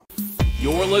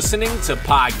You're listening to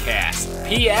Podcast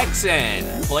PXN,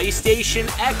 PlayStation,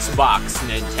 Xbox,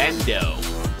 Nintendo.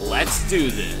 Let's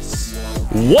do this.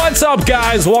 What's up,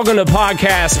 guys? Welcome to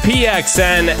Podcast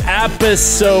PXN,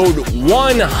 episode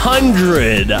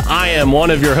 100. I am one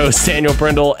of your hosts, Daniel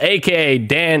Brindle, aka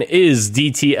Dan is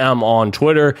DTM on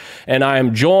Twitter, and I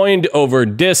am joined over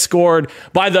Discord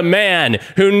by the man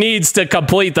who needs to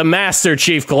complete the Master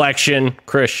Chief Collection,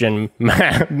 Christian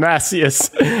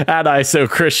Macias, at ISO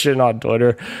Christian on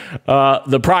Twitter,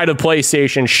 the pride of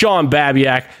PlayStation, Sean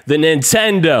Babiak, the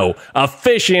Nintendo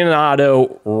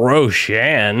aficionado,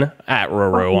 Roshan, at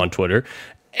Roro on Twitter,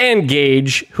 and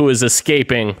Gage, who is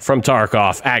escaping from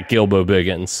Tarkov at Gilbo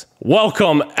Biggins.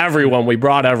 Welcome, everyone. We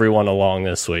brought everyone along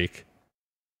this week.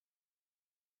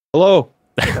 Hello.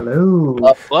 Hello.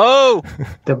 Hello.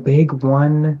 The big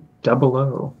 100.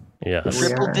 Yes.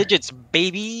 Triple digits,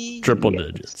 baby. Triple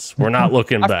digits. We're not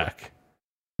looking back.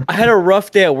 I had a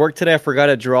rough day at work today. I forgot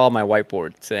to draw on my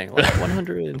whiteboard saying like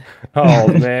 100. Oh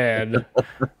man,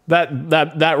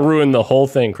 that ruined the whole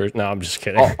thing, Chris. No, I'm just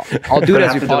kidding. I'll do it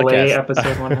as you delay podcast.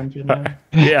 episode 100 now.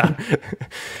 Yeah.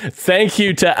 Thank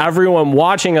you to everyone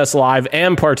watching us live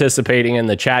and participating in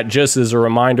the chat. Just as a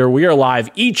reminder, we are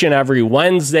live each and every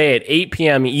Wednesday at 8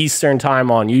 p.m. Eastern time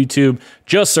on YouTube.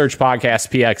 Just search Podcast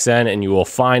PXN and you will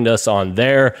find us on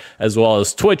there, as well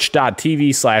as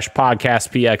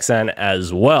twitch.tv/podcastpxn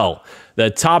as well. The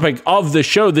topic of the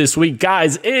show this week,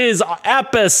 guys, is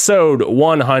episode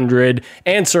 100,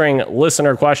 answering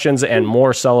listener questions and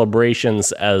more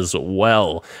celebrations as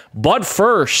well. But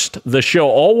first, the show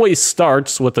always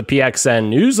starts with the PXN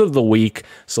news of the week,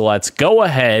 so let's go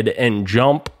ahead and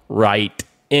jump right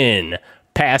in.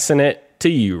 Passing it to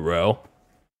you, Ro.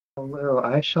 Hello,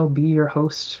 I shall be your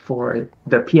host for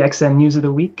the PXN News of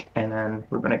the Week, and then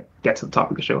we're going to get to the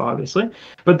topic of the show, obviously.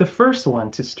 But the first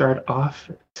one to start off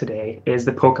today is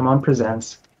the Pokemon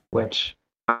Presents, which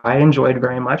I enjoyed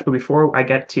very much. But before I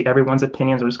get to everyone's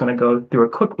opinions, we're just going to go through a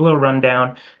quick little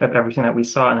rundown of everything that we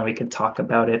saw, and then we can talk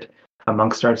about it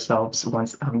amongst ourselves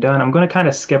once I'm done. I'm going to kind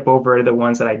of skip over the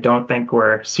ones that I don't think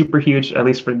were super huge, at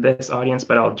least for this audience,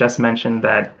 but I'll just mention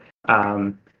that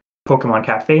Pokemon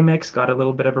Cafe Mix got a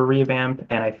little bit of a revamp,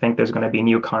 and I think there's going to be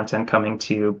new content coming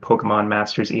to Pokemon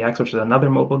Masters EX, which is another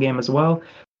mobile game as well.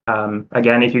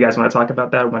 Again, if you guys want to talk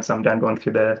about that once I'm done going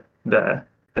through the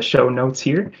show notes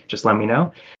here, just let me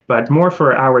know. But more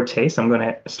for our taste, I'm going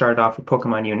to start off with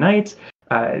Pokemon Unite.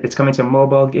 It's coming to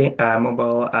mobile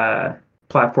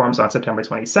platforms on September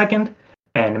 22nd.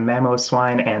 And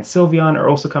Mamoswine and Sylveon are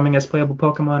also coming as playable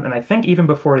Pokemon. And I think even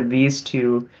before these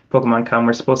two Pokemon come,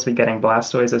 we're supposed to be getting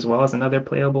Blastoise as well as another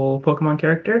playable Pokemon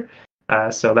character.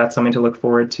 So that's something to look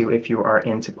forward to if you are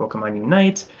into Pokemon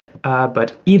Unite.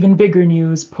 But even bigger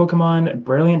news, Pokemon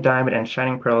Brilliant Diamond and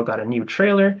Shining Pearl got a new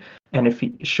trailer. And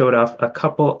it showed off a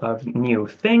couple of new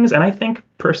things. And I think,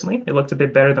 personally, it looked a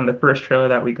bit better than the first trailer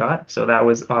that we got. So that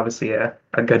was obviously a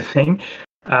good thing.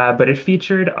 But it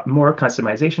featured more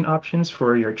customization options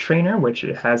for your trainer, which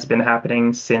has been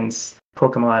happening since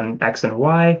Pokemon X and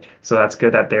Y. So that's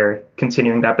good that they're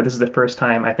continuing that. But this is the first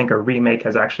time I think a remake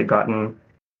has actually gotten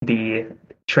the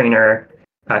trainer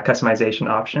customization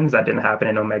options. That didn't happen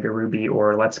in Omega Ruby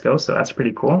or Let's Go. So that's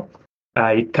pretty cool.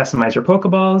 You customize your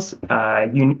Pokeballs,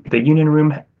 the Union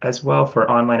Room as well for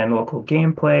online and local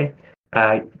gameplay.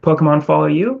 Pokemon Follow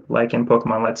You, like in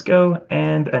Pokemon Let's Go,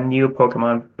 and a new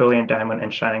Pokemon Brilliant Diamond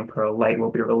and Shining Pearl Light will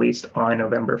be released on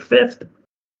November 5th.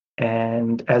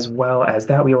 And as well as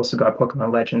that, we also got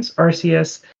Pokemon Legends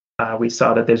Arceus. We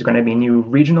saw that there's going to be new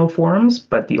regional forums,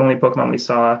 but the only Pokemon we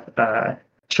saw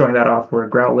showing that off were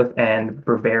Growlithe and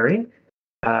Burberry.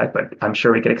 But I'm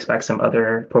sure we could expect some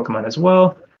other Pokemon as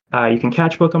well. You can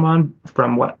catch Pokemon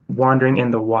from wandering in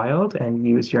the wild and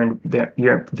use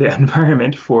the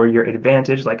environment for your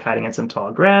advantage, like hiding in some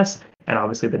tall grass. And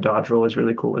obviously the dodge roll is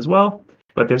really cool as well.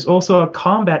 But there's also a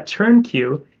combat turn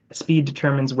queue. Speed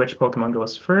determines which Pokemon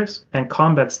goes first, and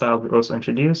combat styles were also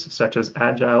introduced, such as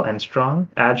Agile and Strong.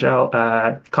 Agile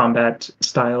combat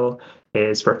style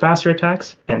is for faster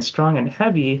attacks, and Strong and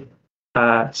Heavy,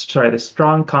 the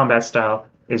Strong combat style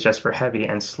is just for heavy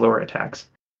and slower attacks.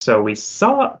 So we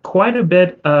saw quite a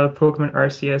bit of Pokemon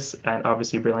Arceus and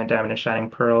obviously Brilliant Diamond and Shining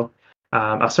Pearl.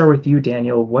 I'll start with you,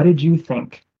 Daniel. What did you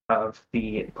think of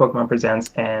the Pokemon Presents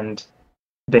and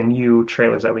the new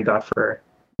trailers that we got for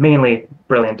mainly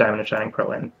Brilliant Diamond and Shining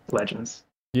Pearl and Legends?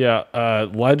 Yeah,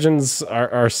 Legends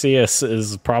Arceus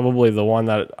is probably the one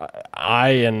that I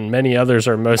and many others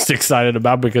are most excited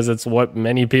about because it's what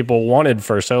many people wanted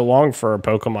for so long for a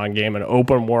Pokemon game, an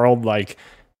open world like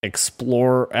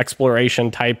exploration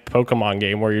type Pokemon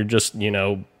game where you're just,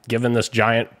 given this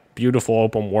giant beautiful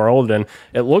open world, and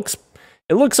it looks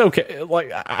it looks okay. Like,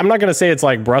 I'm not gonna say it's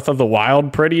like Breath of the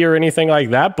Wild pretty or anything like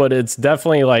that, but it's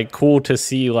definitely like cool to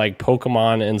see like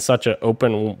Pokemon in such an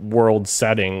open world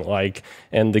setting. Like,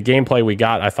 and the gameplay we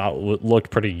got, I thought looked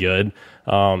pretty good.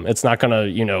 It's not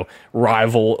gonna,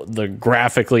 rival the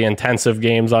graphically intensive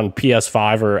games on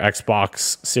PS5 or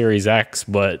Xbox Series X,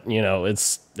 but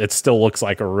it still looks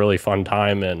like a really fun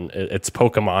time, and it's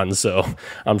Pokemon, so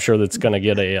I'm sure that's gonna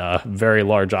get a very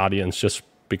large audience just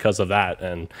because of that,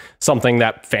 and something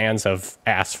that fans have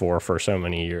asked for so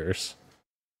many years.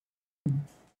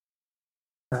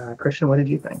 Christian, what did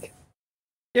you think?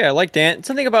 Yeah, like Dan,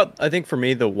 something about, I think for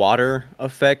me, the water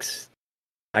effects,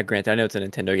 I know it's a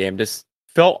Nintendo game, just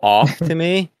felt off to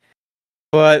me.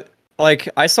 But like,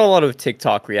 I saw a lot of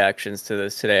TikTok reactions to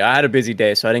this today. I had a busy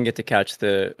day, so I didn't get to catch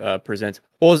the present.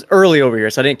 Well, it was early over here,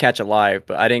 so I didn't catch it live,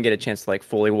 but I didn't get a chance to like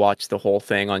fully watch the whole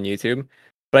thing on YouTube.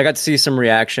 But I got to see some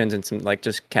reactions and some like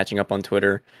just catching up on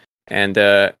Twitter, and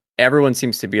everyone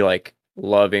seems to be like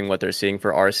loving what they're seeing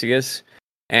for Arceus.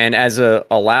 And as a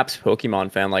lapsed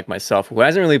Pokemon fan like myself, who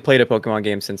hasn't really played a Pokemon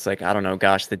game since like, I don't know,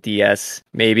 gosh, the DS,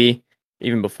 maybe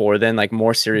even before then, like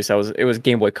more serious, it was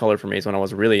Game Boy Color for me is when I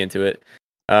was really into it.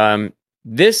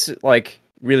 This like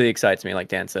really excites me, like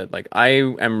Dan said. Like, I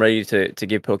am ready to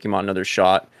give Pokemon another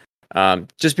shot.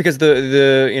 Just because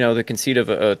the conceit of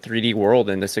a 3D world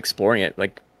and just exploring it,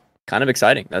 like, kind of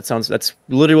exciting. That's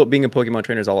literally what being a Pokemon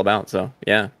trainer is all about. So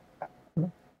yeah.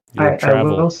 I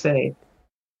will say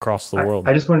across the world.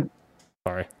 I just want.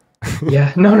 Sorry.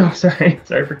 Yeah. No. Sorry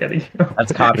for getting you.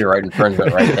 That's copyright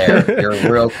infringement right there.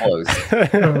 You're real close.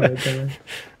 Oh my God.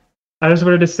 I just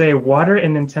wanted to say, water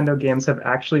in Nintendo games have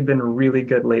actually been really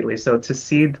good lately. So to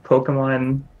see the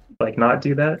Pokemon like not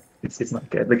do that, it's not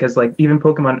good, because like even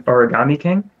Pokemon Origami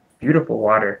King, beautiful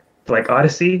water. Like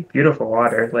Odyssey, beautiful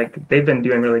water. Like they've been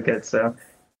doing really good. So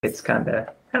it's kind of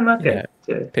not good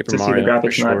to see the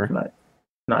graphics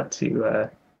not to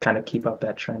kind of keep up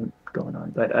that trend going on.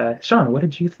 But Sean, what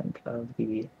did you think of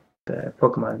the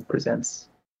Pokemon Presents?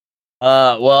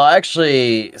 Well,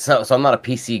 actually, so I'm not a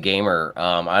PC gamer.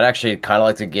 I'd actually kind of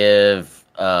like to give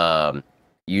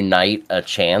Unite a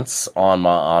chance on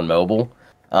mobile,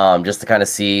 just to kind of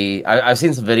see. I've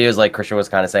seen some videos like Christian was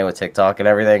kind of saying with TikTok and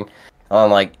everything.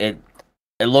 Like it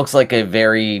looks like a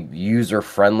very user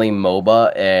friendly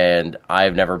MOBA, and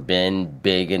I've never been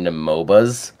big into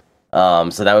MOBAs.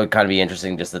 So that would kind of be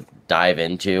interesting just to dive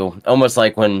into, almost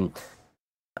like when,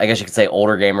 I guess you could say,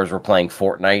 older gamers were playing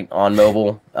Fortnite on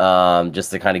mobile,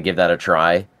 just to kind of give that a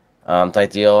try,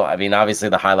 type deal. I mean, obviously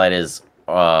the highlight is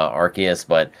Arceus,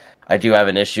 but I do have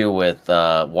an issue with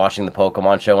watching the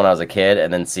Pokemon show when I was a kid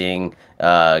and then seeing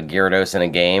Gyarados in a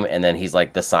game, and then he's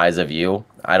like the size of you.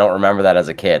 I don't remember that as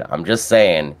a kid. I'm just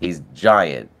saying, he's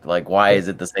giant. Like, why is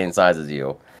it the same size as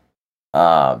you?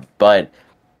 But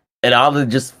it oddly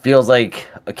just feels like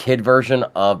a kid version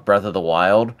of Breath of the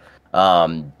Wild,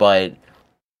 but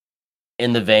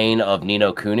in the vein of Ni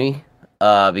no Kuni,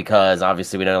 because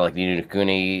obviously we know like Ni no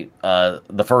Kuni,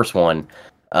 the first one,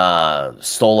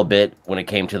 stole a bit when it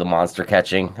came to the monster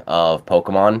catching of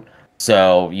Pokemon.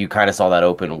 So you kind of saw that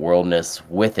open worldness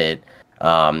with it.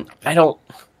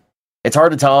 It's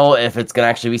hard to tell if it's going to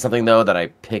actually be something though that I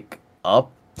pick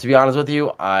up, to be honest with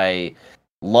you. I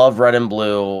love Red and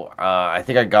Blue. I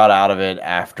think I got out of it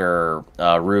after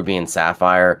Ruby and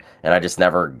Sapphire, and I just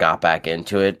never got back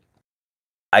into it.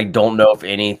 I don't know if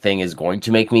anything is going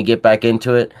to make me get back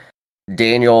into it.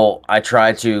 Daniel, I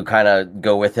tried to kind of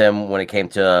go with him when it came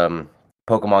to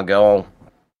Pokemon Go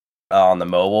on the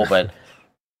mobile, but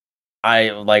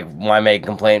my main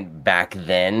complaint back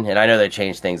then, and I know they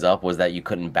changed things up, was that you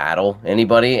couldn't battle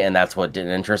anybody, and that's what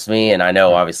didn't interest me. And I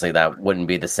know obviously that wouldn't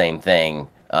be the same thing,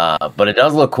 but it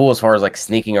does look cool as far as like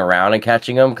sneaking around and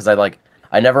catching them, because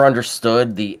I never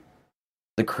understood the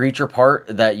creature part,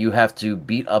 that you have to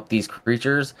beat up these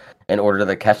creatures in order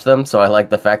to catch them. So I like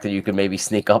the fact that you can maybe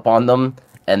sneak up on them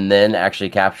and then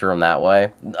actually capture them that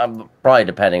way. Probably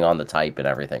depending on the type and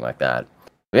everything like that.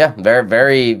 But yeah, very,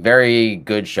 very, very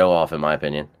good show off in my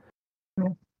opinion.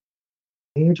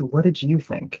 Paige, what did you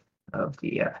think of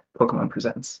the Pokemon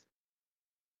Presents?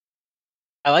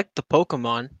 I like the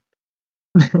Pokemon.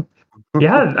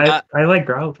 Yeah, I like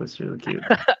Growlithe. Was really cute.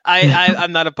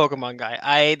 I'm not a Pokemon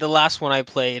guy. The last one I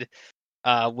played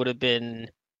would have been,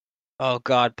 oh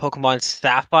god, Pokemon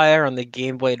Sapphire on the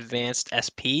Game Boy Advanced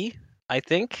SP, I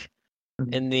think.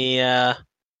 In the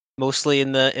mostly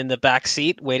in the back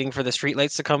seat, waiting for the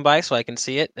streetlights to come by so I can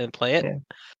see it and play it. Yeah.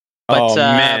 But,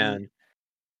 man.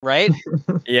 Right?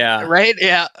 Yeah. Right?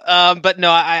 Yeah. But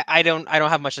no, I don't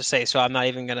have much to say, so I'm not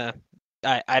even gonna.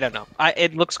 I don't know.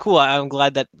 It looks cool. I'm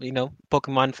glad that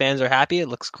Pokemon fans are happy. It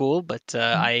looks cool, but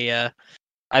I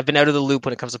I've been out of the loop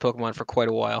when it comes to Pokemon for quite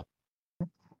a while.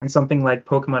 And something like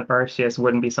Pokemon Arceus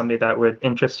wouldn't be something that would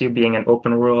interest you, being an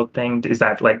open world thing. Is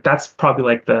that like that's probably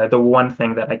like the one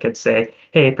thing that I could say,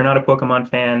 hey, if you're not a Pokemon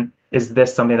fan, is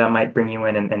this something that might bring you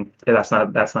in, and that's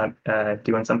not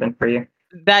doing something for you?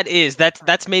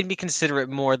 That's made me consider it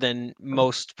more than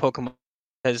most Pokemon,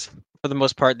 because for the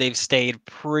most part they've stayed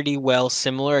pretty well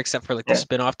similar, except for like the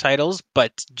spin-off titles,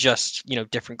 but just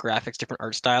different graphics, different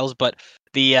art styles. But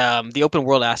the open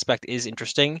world aspect is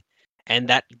interesting, and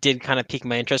that did kind of pique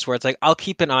my interest. Where it's like I'll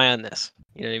keep an eye on this.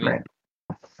 You know what I mean?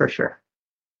 Right, for sure.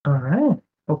 All right.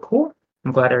 Well, cool.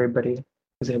 I'm glad everybody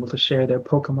was able to share their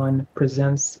Pokemon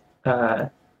Presents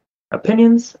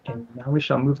opinions, and now we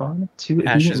shall move on to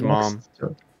Ash's mom.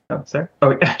 Story. Oh, sorry.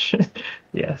 Oh, Ash.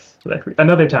 Yes.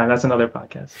 Another time. That's another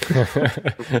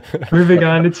podcast. Moving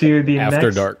on to the After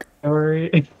next Dark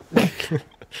story.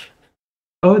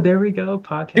 Oh, there we go.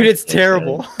 Podcast. Dude, it's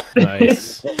terrible.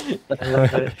 Nice. I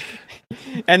love it.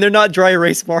 And they're not dry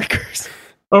erase markers.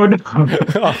 Oh no. Oh,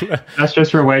 no. That's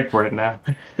just for wait for it now.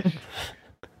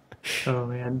 Oh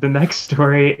man. The next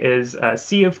story is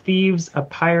Sea of Thieves, A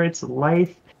Pirate's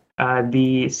Life.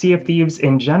 The Sea of Thieves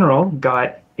in general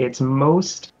got its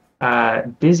most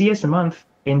busiest month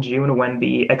in June when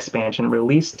the expansion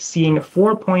released, seeing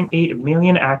 4.8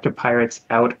 million active pirates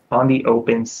out on the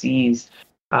open seas.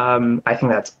 I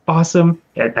think that's awesome.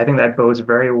 I think that bodes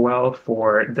very well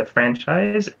for the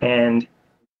franchise. And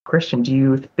Christian, do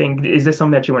you think, is this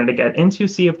something that you wanted to get into,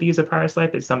 Sea of Thieves: A Pirate's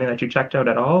Life? Is something that you checked out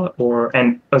at all?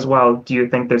 And as well, do you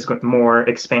think there's more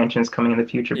expansions coming in the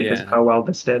future because of how well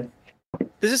this did?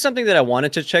 This is something that I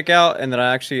wanted to check out, and that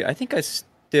I think I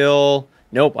still,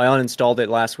 nope, I uninstalled it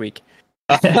last week.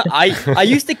 I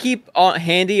used to keep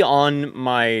handy on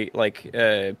my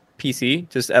PC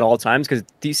just at all times, because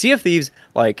the Sea of Thieves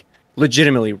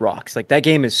legitimately rocks. That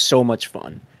game is so much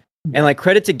fun, and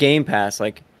credit to Game Pass.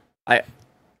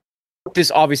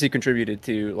 This obviously contributed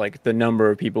to the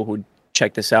number of people who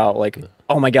check this out.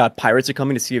 Oh my god, pirates are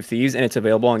coming to Sea of Thieves, and it's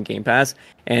available on Game Pass,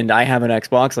 and I have an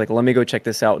Xbox. Let me go check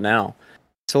this out now.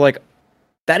 So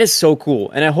that is so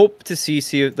cool, and I hope to see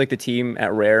the team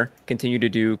at Rare continue to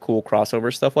do cool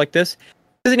crossover stuff like this. It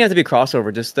doesn't have to be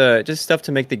crossover, just stuff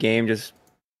to make the game just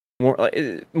more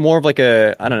of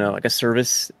a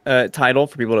service title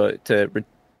for people to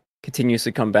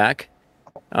continuously come back.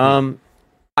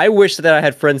 I wish that I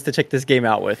had friends to check this game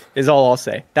out with, is all I'll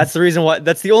say. That's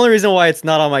the only reason why it's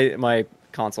not on my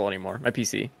console anymore, my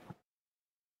PC.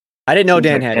 I didn't know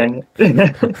Dan had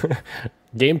it.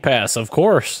 Game Pass, of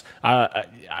course.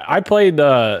 I played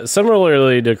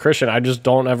similarly to Christian. I just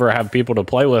don't ever have people to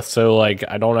play with, so I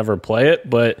don't ever play it.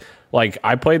 But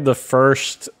I played the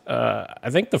first, I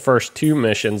think the first 2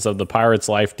 missions of the Pirate's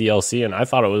Life DLC, and I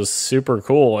thought it was super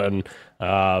cool. And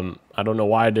I don't know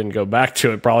why I didn't go back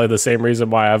to it. Probably the same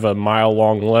reason why I have a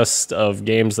mile-long list of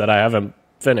games that I haven't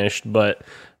finished. But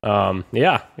we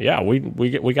got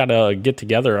to get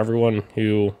together. Everyone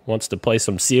who wants to play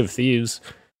some Sea of Thieves,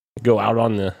 go out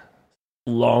on the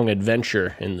long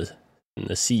adventure in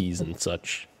the seas and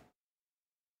such.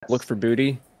 Look for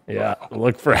booty. Yeah,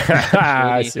 look for.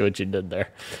 I see what you did there.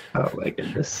 Oh my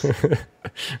goodness.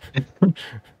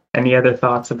 Any other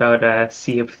thoughts about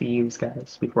Sea of Thieves,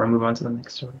 guys, before I move on to the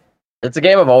next story? It's a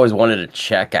game I've always wanted to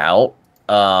check out.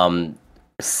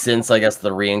 Since I guess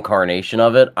the reincarnation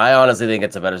of it, I honestly think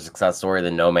it's a better success story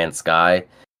than No Man's Sky.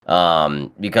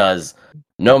 Because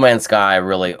No Man's Sky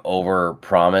really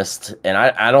overpromised, and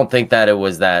I don't think that it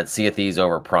was that Sea of Thieves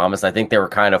overpromised. I think they were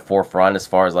kind of forefront as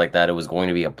far as that it was going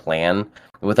to be a plan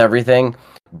with everything.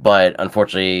 But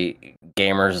unfortunately,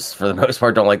 gamers for the most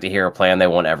part don't like to hear a plan. They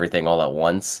want everything all at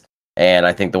once. And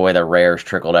I think the way that Rare's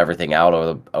trickled everything out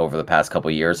over the past couple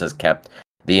of years has kept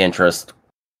the interest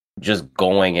just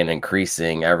going and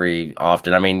increasing every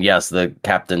often. I mean, yes, the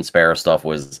Captain Sparrow stuff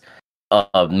was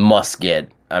a must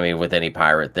get. I mean, with any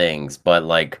pirate things, but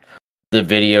the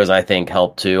videos I think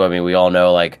help too. I mean, we all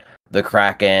know the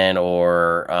Kraken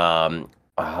or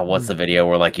what's the video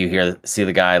where you see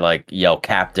the guy yell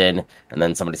captain, and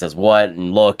then somebody says what,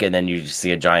 and look, and then you just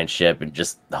see a giant ship, and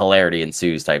just hilarity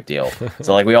ensues type deal.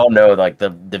 So we all know the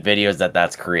videos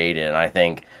that's created, and I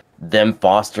think them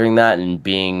fostering that and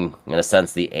being in a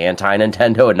sense the anti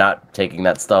Nintendo and not taking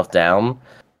that stuff down,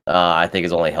 I think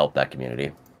has only helped that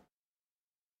community.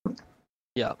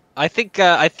 Yeah, I think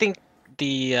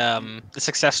the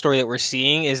success story that we're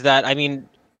seeing is that, I mean,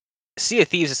 Sea of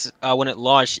Thieves when it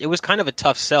launched, it was kind of a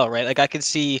tough sell, right? I could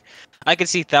see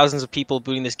thousands of people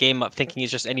booting this game up thinking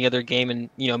it's just any other game, and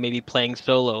maybe playing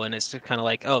solo, and it's kind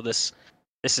of oh, this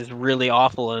this is really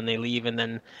awful, and they leave, and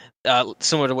then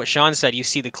similar to what Sean said, you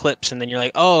see the clips, and then you're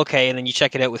like, oh, okay, and then you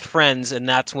check it out with friends, and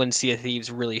that's when Sea of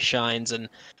Thieves really shines. And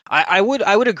I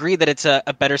would agree that it's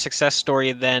a better success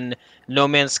story than No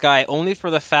Man's Sky, only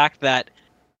for the fact that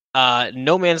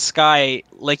No Man's Sky,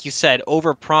 like you said,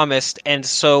 overpromised, and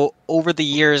so over the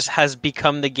years has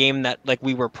become the game that like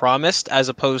we were promised, as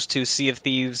opposed to Sea of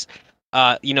Thieves.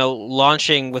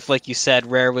 Launching with, like you said,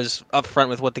 Rare was upfront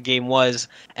with what the game was,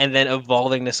 and then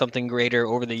evolving to something greater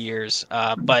over the years.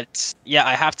 But yeah,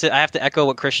 I have to echo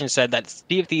what Christian said, that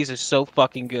Sea of Thieves is so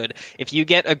fucking good. If you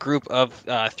get a group of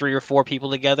 3 or 4 people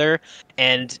together,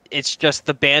 and it's just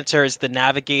the banter, it's the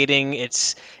navigating,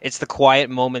 it's the quiet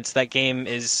moments, that game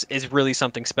is really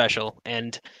something special.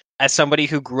 And as somebody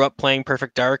who grew up playing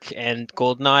Perfect Dark and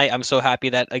GoldenEye, I'm so happy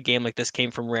that a game like this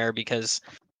came from Rare, because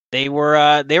they were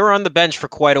on the bench for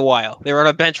quite a while. They were on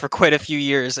a bench for quite a few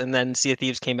years, and then Sea of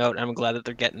Thieves came out, and I'm glad that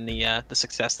they're getting the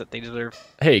success that they deserve.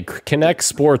 Hey, Kinect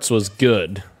Sports was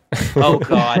good. Oh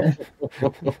God.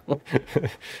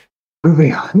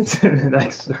 Moving on to the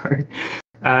next story.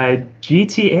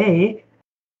 GTA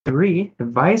 3,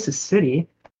 Vice City,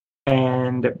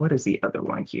 and what is the other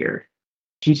one here?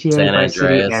 GTA San Vice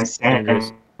City Andreas. and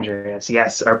San Andreas,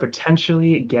 yes, are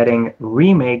potentially getting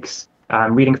remakes.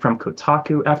 Reading from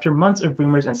Kotaku, after months of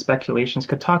rumors and speculations,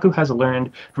 Kotaku has learned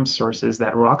from sources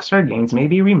that Rockstar Games may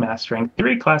be remastering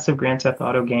 3 classic Grand Theft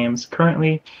Auto games.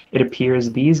 Currently, it appears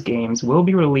these games will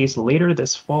be released later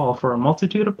this fall for a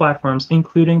multitude of platforms,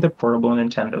 including the portable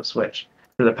Nintendo Switch.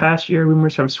 For the past year,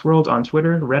 rumors have swirled on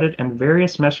Twitter, Reddit, and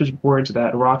various message boards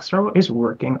that Rockstar is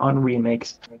working on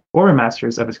remakes or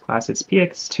remasters of its classic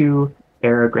PX2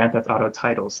 era Grand Theft Auto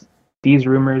titles. These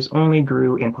rumors only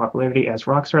grew in popularity as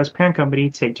Rockstar's parent company,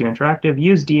 Take-Two Interactive,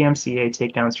 used DMCA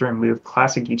takedowns to remove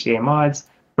classic GTA mods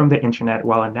from the internet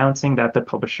while announcing that the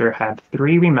publisher had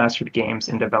 3 remastered games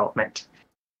in development.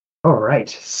 All right,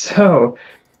 so,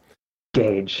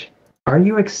 Gage, are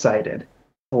you excited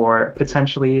for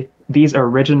potentially these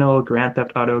original Grand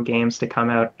Theft Auto games to come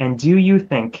out, and do you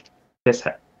think this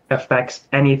affects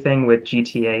anything with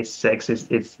GTA 6?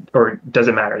 Or does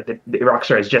it matter? The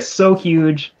Rockstar is just so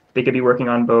huge. They could be working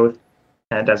on both,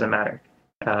 and it doesn't matter.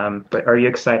 But are you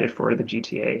excited for the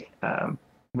GTA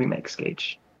remakes,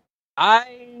 Gage?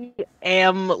 I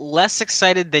am less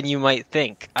excited than you might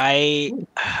think. I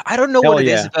don't know what it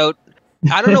is about.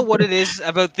 I don't know what it is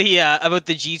about the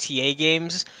GTA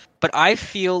games, but I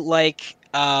feel like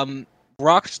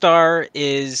Rockstar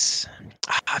is.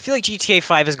 I feel like GTA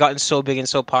 5 has gotten so big and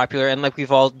so popular, and like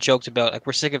we've all joked about, like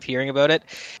we're sick of hearing about it.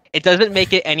 It doesn't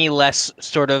make it any less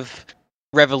sort of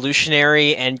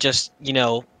revolutionary and just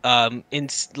they're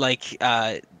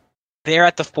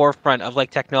at the forefront of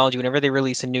like technology. Whenever they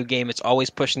release a new game, it's always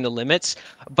pushing the limits,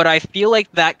 but I feel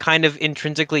like that kind of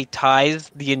intrinsically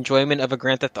ties the enjoyment of a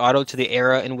Grand Theft Auto to the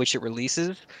era in which it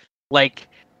releases. Like,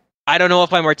 I don't know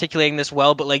if I'm articulating this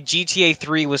well, but like GTA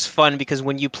 3 was fun because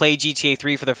when you play GTA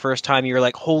 3 for the first time, you're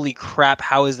like, holy crap,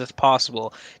 how is this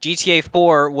possible? GTA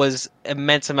 4 was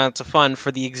immense amounts of fun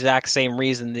for the exact same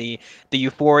reason. The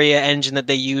Euphoria engine that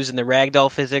they use and the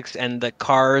ragdoll physics and the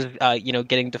cars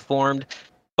getting deformed.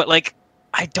 But like,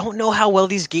 I don't know how well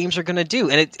these games are going to do.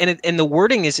 And the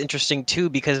wording is interesting too,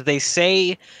 because they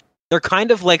say they're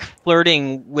kind of like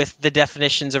flirting with the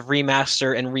definitions of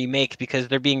remaster and remake because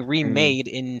they're being remade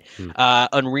in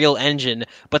Unreal Engine,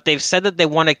 but they've said that they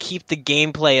want to keep the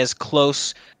gameplay as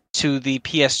close to the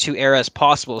PS2 era as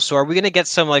possible. So are we going to get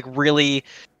some like really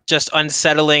just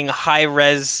unsettling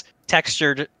high-res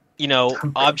textured,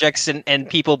 objects and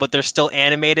people, but they're still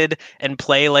animated and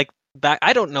play like back?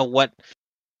 I don't know what.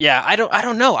 Yeah, I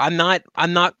don't know. I'm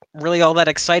not really all that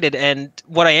excited, and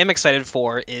what I am excited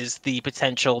for is the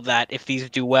potential that if these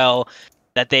do well,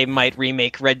 that they might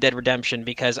remake Red Dead Redemption,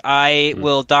 because I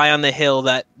will die on the hill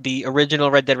that the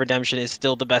original Red Dead Redemption is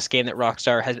still the best game that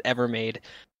Rockstar has ever made,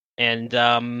 and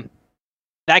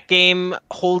that game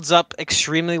holds up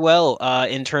extremely well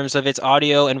in terms of its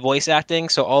audio and voice acting.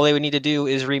 So all they would need to do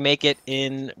is remake it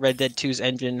in Red Dead 2's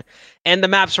engine, and the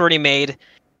map's already made.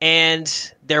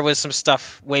 And there was some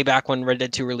stuff way back when Red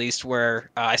Dead 2 released where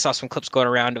I saw some clips going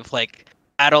around of like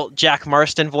adult Jack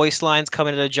Marston voice lines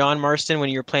coming to John Marston when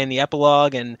you were playing the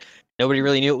epilogue, and nobody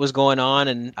really knew what was going on.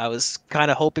 And I was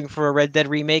kind of hoping for a Red Dead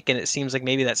remake, and it seems like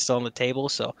maybe that's still on the table.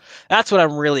 So that's what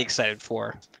I'm really excited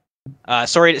for.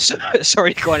 Sorry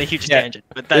to go on a huge tangent,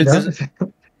 but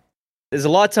there's a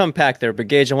lot to unpack there. But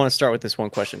Gage, I want to start with this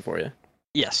one question for you.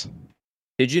 Yes.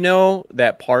 Did you know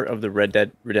that part of the Red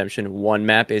Dead Redemption 1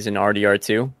 map is in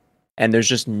RDR2, and there's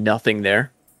just nothing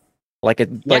there? Like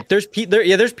there's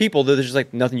people, there's just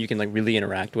like nothing you can like really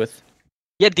interact with.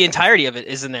 Yeah, the entirety of it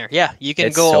is in there. Yeah, you can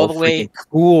It's go so all the way. freaking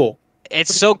cool.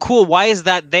 It's so cool. Why is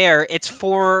that there? It's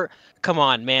for. Come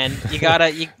on, man. You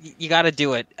gotta you gotta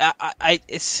do it.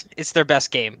 It's their best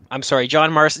game. I'm sorry,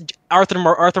 John Marston.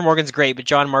 Arthur Morgan's great, but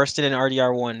John Marston in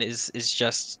RDR1 is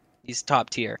just he's top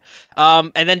tier.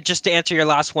 And then just to answer your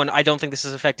last one, I don't think this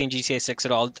is affecting GTA 6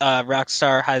 at all.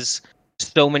 Rockstar has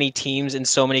so many teams in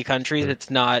so many countries. It's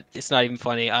not even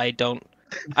funny. I don't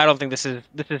think this is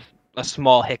a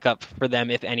small hiccup for them,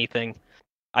 if anything.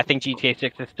 I think GTA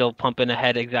 6 is still pumping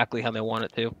ahead exactly how they want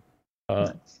it to.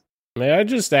 May I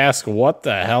just ask, what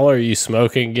the hell are you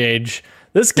smoking, Gage?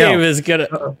 This game is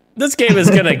gonna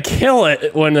kill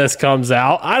it when this comes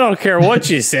out. I don't care what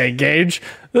you say, Gage.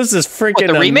 This is freaking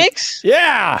the remakes.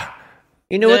 Yeah.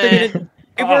 You know what they're gonna?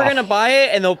 People are gonna buy it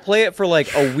and they'll play it for like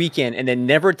a weekend and then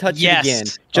never touch it again.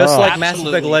 Just like Mass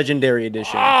Effect Legendary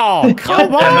Edition. Oh,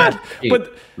 come on!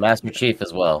 But Master Chief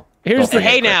as well. Here's the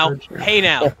hey now.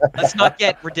 Let's not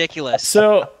get ridiculous.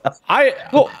 So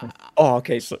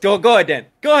okay. So go ahead, Dan.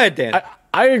 Go ahead, Dan.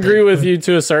 I agree with you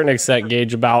to a certain extent,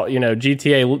 Gage, about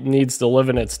GTA needs to live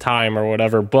in its time or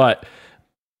whatever. But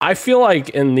I feel like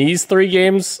in these three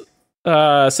games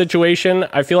situation,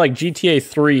 I feel like GTA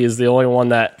 3 is the only one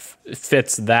that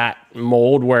fits that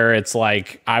mold where it's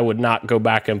like I would not go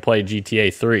back and play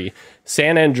GTA 3.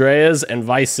 San Andreas and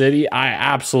Vice City, I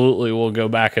absolutely will go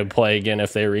back and play again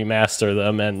if they remaster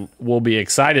them, and will be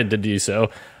excited to do so.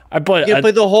 I play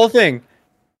the whole thing.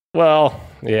 Well,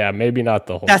 yeah, maybe not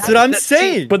the whole. That's what I'm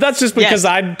saying. But that's just because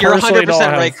I you're personally 100% don't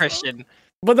have. right, Christian.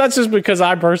 But that's just because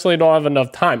I personally don't have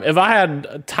enough time. If I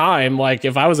had time, like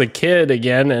if I was a kid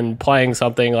again and playing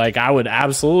something, like I would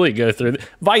absolutely go through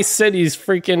Vice City's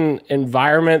freaking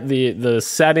environment. The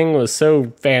setting was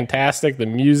so fantastic. The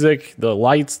music, the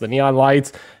lights, the neon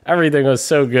lights, everything was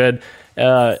so good.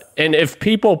 And if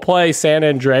people play San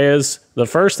Andreas, the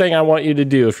first thing I want you to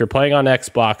do if you're playing on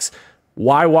Xbox,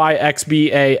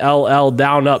 YYXBALL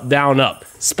down up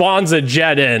spawns a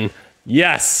jet in.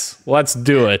 Yes, let's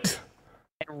do it.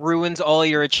 It ruins all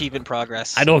your achievement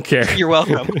progress. I don't care. You're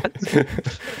welcome.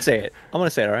 Say it. I'm gonna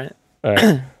say it. All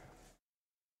right.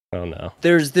 Oh no.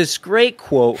 There's this great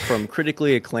quote from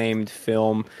critically acclaimed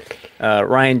film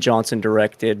Rian Johnson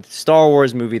directed Star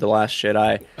Wars movie The Last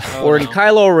Jedi, where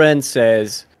Kylo Ren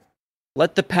says,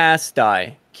 "Let the past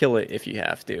die. Kill it if you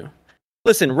have to."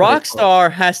 Listen,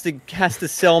 Rockstar has to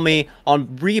sell me on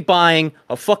rebuying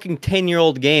a fucking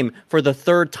 10-year-old game for the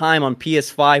third time on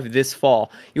PS5 this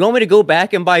fall. You want me to go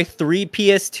back and buy 3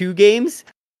 PS2 games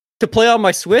to play on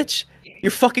my Switch?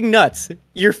 You're fucking nuts.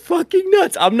 You're fucking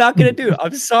nuts. I'm not gonna do it.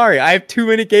 I'm sorry. I have too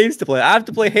many games to play. I have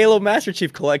to play Halo Master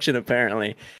Chief Collection,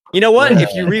 apparently. You know what?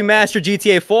 If you remaster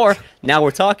GTA 4, now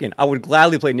we're talking. I would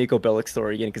gladly play Nico Bellic's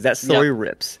story again, because that story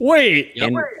rips. Wait.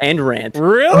 And rant.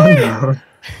 Really?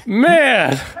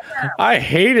 Man, I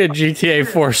hated GTA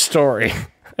 4 story.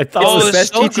 I thought it's the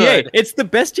best so GTA. good. It's the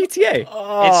best GTA.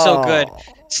 It's so good.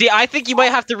 See, I think you might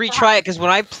have to retry it, because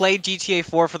when I played GTA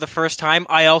 4 for the first time,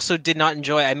 I also did not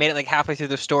enjoy it. I made it like halfway through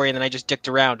the story, and then I just dicked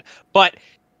around. But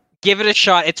give it a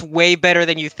shot. It's way better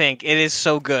than you think. It is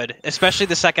so good, especially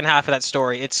the second half of that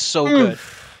story. It's so good.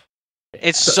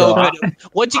 It's so good.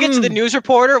 Once you get to the news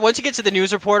reporter,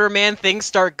 man, things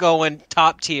start going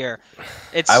top tier.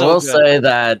 I will say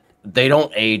that they don't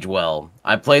age well.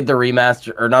 I played the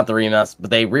remaster, or not the remaster, but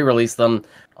they re-released them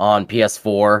on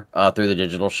PS4 through the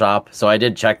digital shop, so I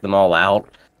did check them all out.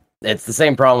 It's the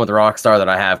same problem with Rockstar that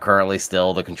I have currently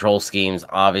still. The control schemes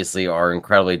obviously are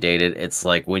incredibly dated. It's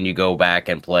like when you go back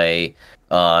and play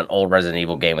an old Resident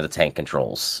Evil game with the tank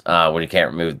controls, when you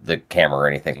can't remove the camera or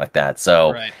anything like that.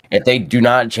 So if they do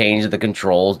not change the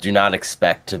controls, do not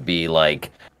expect to be like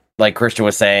Christian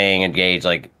was saying, engage,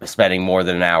 like spending more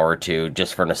than an hour or two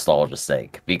just for nostalgia's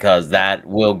sake, because that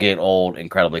will get old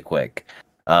incredibly quick.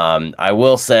 I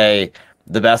will say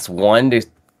the best one to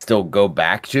still go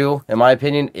back to, in my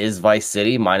opinion, is Vice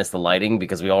City, minus the lighting,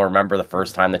 because we all remember the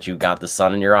first time that you got the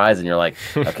sun in your eyes and you're like,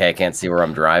 okay, I can't see where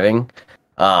I'm driving.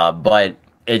 But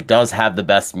it does have the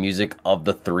best music of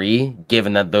the three,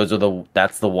 given that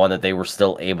that's the one that they were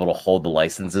still able to hold the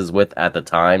licenses with at the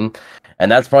time.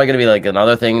 And that's probably going to be like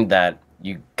another thing that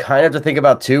you kind of have to think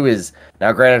about too, is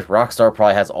now granted, Rockstar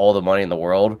probably has all the money in the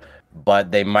world,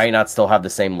 but they might not still have the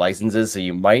same licenses. So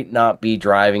you might not be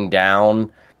driving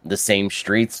down the same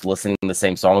streets, listening to the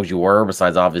same songs you were,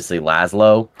 besides obviously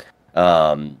Laszlo,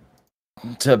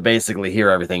 to basically hear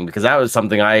everything, because that was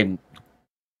something I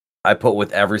put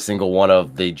with every single one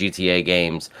of the GTA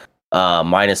games,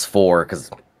 minus 4,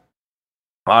 because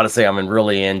honestly, I'm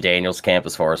really in Daniel's camp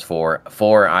as far as 4.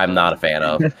 4, I'm not a fan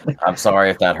of. I'm sorry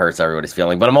if that hurts everybody's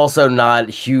feeling, but I'm also not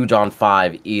huge on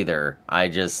 5 either.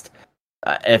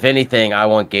 if anything, I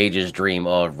want Gage's dream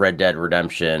of Red Dead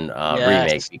Redemption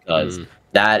remake, because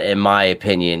that, in my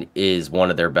opinion, is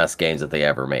one of their best games that they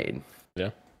ever made. Yeah.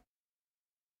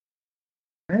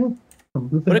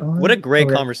 What a great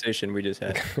conversation we just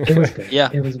had. It was good. Yeah.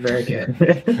 It was very good.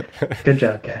 Good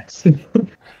job, guys.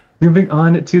 Moving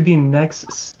on to the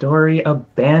next story.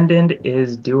 Abandoned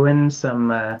is doing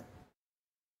some.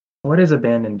 What is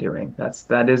Abandoned doing?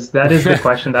 That is the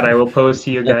question that I will pose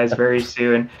to you guys very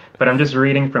soon. But I'm just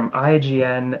reading from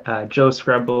IGN, Joe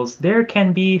Scrubbles. There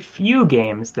can be few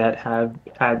games that have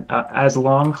had as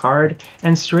long, hard,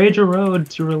 and strange a road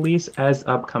to release as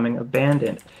upcoming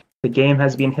Abandoned. The game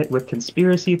has been hit with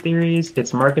conspiracy theories,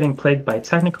 its marketing plagued by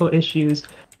technical issues,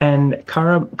 and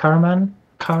Karaman,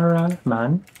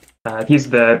 he's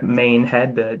the main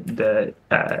head, the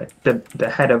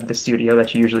head of the studio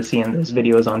that you usually see in those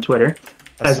videos on Twitter,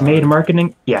 has made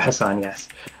marketing. Yeah, Hassan, yes,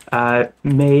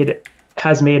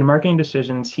 has made marketing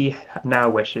decisions he now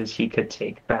wishes he could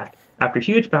take back. After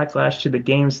huge backlash to the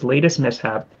game's latest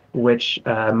mishap, which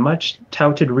much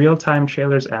touted real-time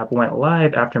trailers app went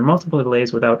live after multiple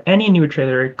delays without any new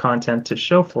trailer content to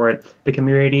show for it, the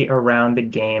community around the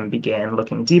game began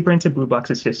looking deeper into Blue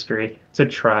Box's history to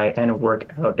try and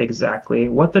work out exactly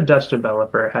what the Dutch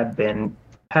developer had been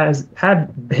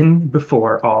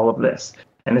before all of this.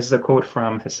 And this is a quote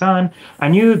from Hassan. I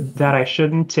knew that I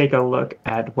shouldn't take a look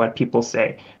at what people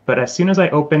say, but as soon as I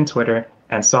opened Twitter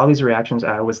and saw these reactions,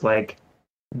 I was like,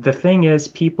 the thing is,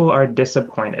 people are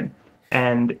disappointed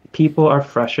and people are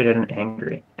frustrated and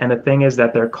angry. And the thing is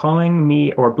that they're calling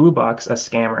me or Blue Box a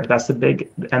scammer.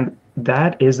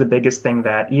 That is the biggest thing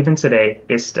that even today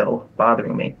is still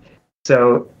bothering me.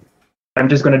 So I'm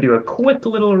just going to do a quick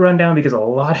little rundown because a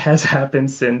lot has happened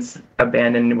since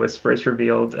Abandoned was first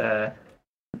revealed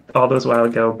all those while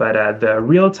ago. But the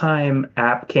real-time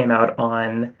app came out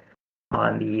on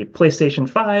the PlayStation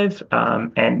 5,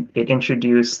 and it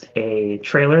introduced a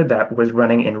trailer that was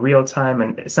running in real time.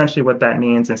 And essentially what that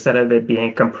means, instead of it being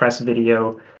a compressed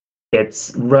video,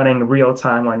 it's running real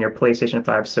time on your PlayStation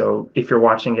 5. So if you're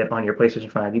watching it on your PlayStation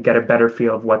 5, you get a better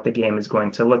feel of what the game is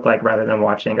going to look like rather than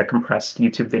watching a compressed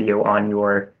YouTube video on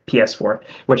your PS4,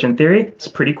 which in theory is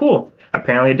pretty cool.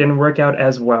 Apparently it didn't work out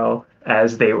as well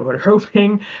as they were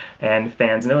hoping, and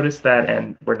fans noticed that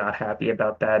and were not happy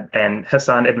about that. And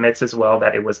Hassan admits as well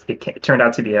that it turned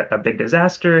out to be a big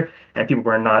disaster, and people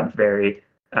were not very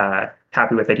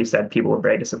happy with it. He said people were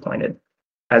very disappointed,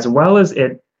 as well as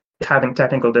it having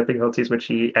technical difficulties, which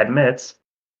he admits.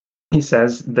 He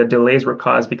says the delays were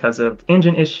caused because of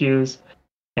engine issues,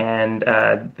 and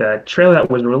the trailer that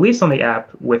was released on the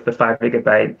app with the 5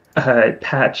 GB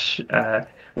patch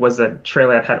was a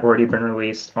trailer that had already been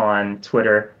released on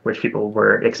Twitter, which people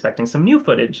were expecting some new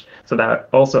footage. So that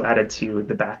also added to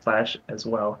the backlash as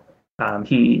well.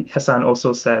 Hassan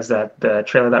also says that the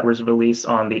trailer that was released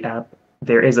on the app,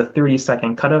 there is a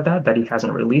 30-second cut of that he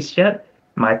hasn't released yet.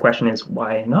 My question is,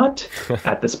 why not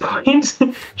at this point?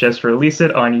 Just release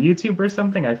it on YouTube or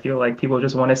something. I feel like people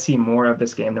just want to see more of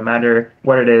this game, no matter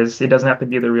what it is. It doesn't have to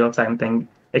be the real-time thing,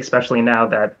 especially now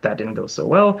that didn't go so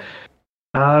well.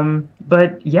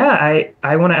 But yeah,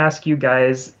 I want to ask you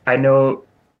guys, I know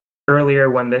earlier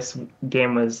when this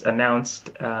game was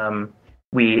announced,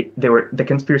 the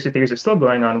conspiracy theories are still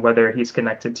going on whether he's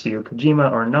connected to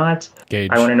Kojima or not. Gage.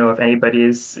 I want to know if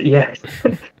anybody's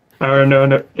I don't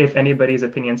know if anybody's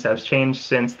opinions have changed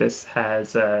since this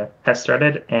has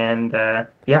started. And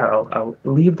I'll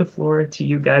leave the floor to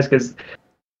you guys because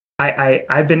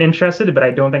I've been interested, but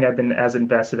I don't think I've been as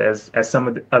invested as some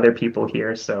of the other people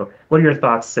here. So what are your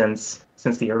thoughts since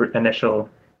the initial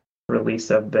release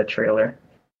of the trailer?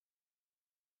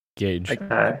 Gage.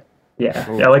 I'll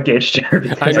let Gage share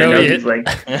because I know he's like,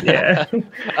 yeah.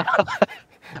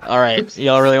 All right,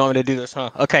 y'all really want me to do this, huh?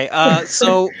 Okay,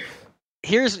 so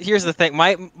here's the thing.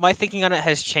 My thinking on it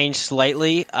has changed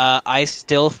slightly. I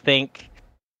still think.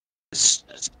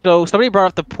 So somebody brought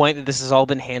up the point that this has all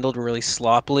been handled really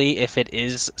sloppily. If it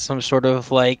is some sort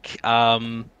of like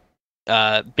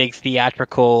big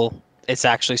theatrical, it's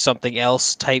actually something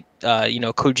else type,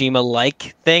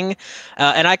 Kojima-like thing.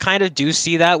 And I kind of do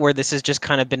see that where this has just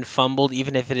kind of been fumbled.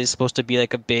 Even if it is supposed to be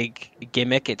like a big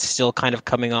gimmick, it's still kind of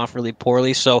coming off really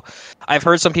poorly. So I've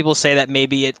heard some people say that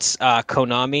maybe it's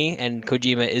Konami and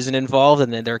Kojima isn't involved,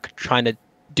 and then they're trying to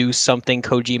do something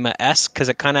Kojima-esque, because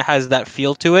it kind of has that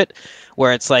feel to it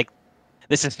where it's like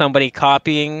this is somebody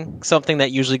copying something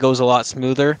that usually goes a lot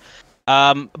smoother.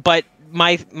 But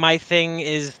my thing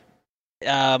is,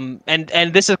 and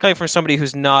this is coming from somebody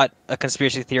who's not a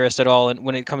conspiracy theorist at all, and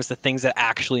when it comes to things that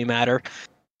actually matter.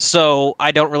 So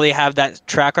I don't really have that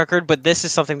track record, but this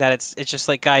is something that it's just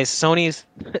like, guys, Sony's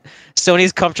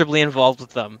comfortably involved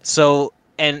with them. So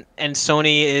and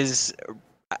Sony is,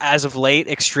 as of late,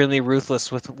 extremely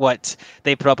ruthless with what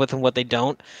they put up with and what they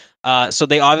don't. So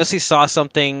they obviously saw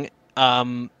something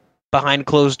behind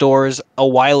closed doors a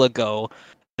while ago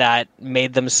that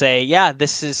made them say, yeah,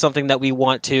 this is something that we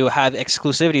want to have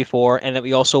exclusivity for and that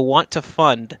we also want to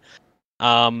fund.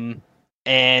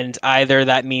 And either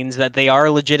that means that they are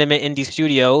a legitimate indie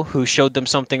studio who showed them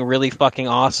something really fucking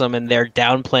awesome and they're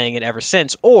downplaying it ever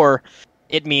since, or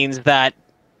it means that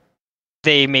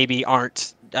they maybe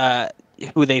aren't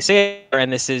who they say are,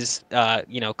 and this is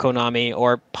Konami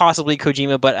or possibly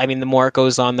Kojima. But I mean, the more it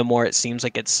goes on, the more it seems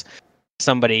like it's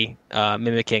somebody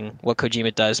mimicking what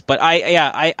Kojima does. But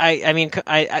I mean,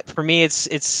 for me,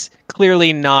 it's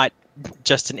clearly not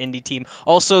just an indie team.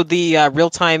 Also, the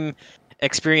real-time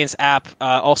experience app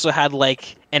also had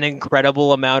like an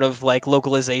incredible amount of like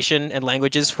localization and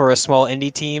languages for a small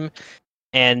indie team,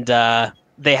 and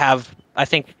they have, I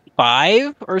think,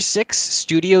 5 or 6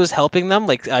 studios helping them,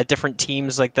 like different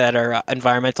teams like that are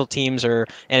environmental teams or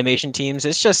animation teams.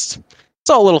 It's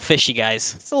all a little fishy,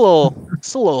 guys. It's a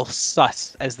little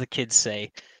sus, as the kids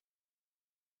say.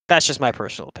 That's just my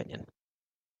personal opinion.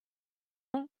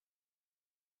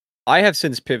 I have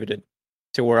since pivoted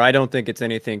to where I don't think it's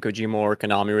anything Kojima or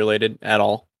Konami related at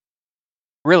all.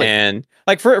 Really? And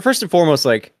like, first and foremost,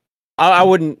 like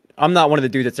I'm not one of the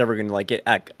dudes that's ever going to like get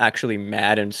actually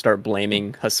mad and start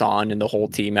blaming Hassan and the whole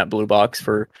team at Blue Box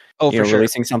for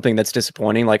releasing something that's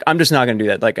disappointing. Like, I'm just not going to do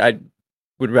that. Like, I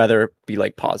would rather be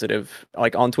like positive,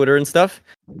 like on Twitter and stuff.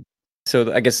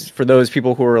 So I guess for those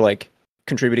people who are like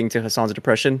contributing to Hassan's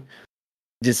depression,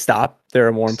 just stop. There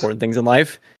are more important things in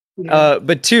life. Yeah.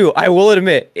 But 2, I will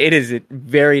admit, it is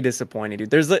very disappointing,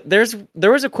 dude.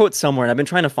 There was a quote somewhere, and I've been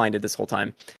trying to find it this whole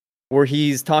time, where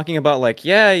he's talking about like,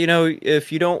 yeah,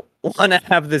 if you don't want to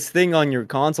have this thing on your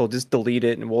console, just delete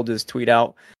it, and we'll just tweet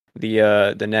out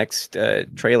the next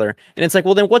trailer. And it's like,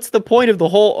 well, then what's the point of the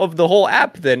whole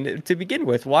app then to begin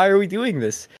with? Why are we doing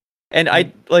this? And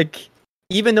I like,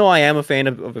 even though I am a fan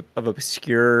of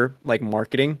obscure like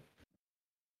marketing,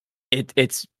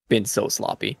 it's been so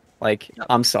sloppy. Like,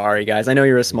 I'm sorry, guys. I know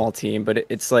you're a small team, but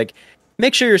it's like,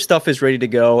 make sure your stuff is ready to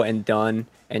go and done,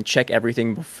 and check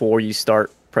everything before you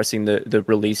start pressing the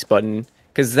release button,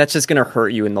 because that's just going to hurt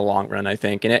you in the long run, I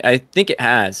think. And I think it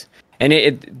has. And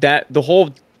that the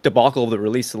whole debacle of the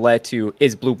release led to,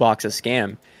 is Blue Box a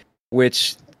scam?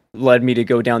 Which led me to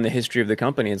go down the history of the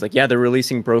company. It's like, yeah, they're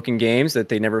releasing broken games that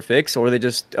they never fix, or they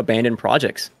just abandon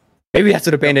projects. Maybe that's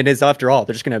what abandon is after all.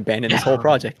 They're just going to abandon this whole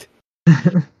project.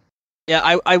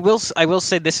 Yeah, I will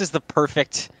say this is the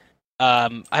perfect, I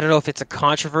don't know if it's a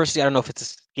controversy, I don't know if it's a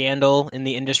scandal in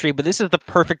the industry, but this is the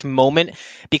perfect moment,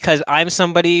 because I'm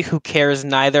somebody who cares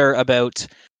neither about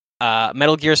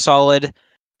Metal Gear Solid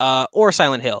or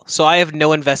Silent Hill. So I have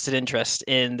no invested interest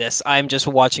in this. I'm just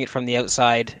watching it from the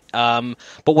outside. But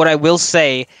what I will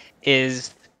say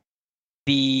is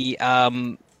the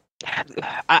I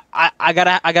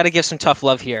gotta give some tough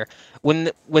love here.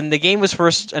 When the game was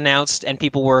first announced and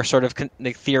people were sort of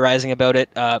theorizing about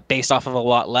it based off of a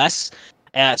lot less,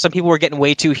 some people were getting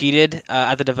way too heated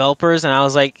at the developers, and I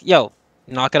was like, yo,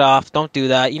 knock it off, don't do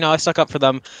that. I stuck up for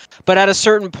them. But at a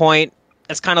certain point,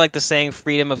 it's kind of like the saying,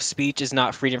 freedom of speech is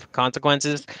not freedom from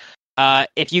consequences.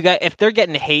 If they're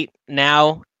getting hate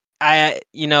now,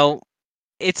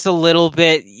 it's a little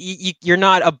bit, you're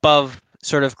not above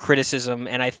sort of criticism,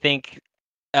 and I think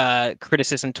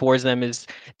criticism towards them is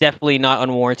definitely not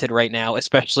unwarranted right now,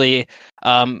 especially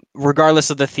regardless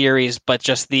of the theories, but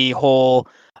just the whole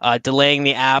delaying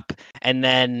the app and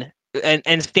then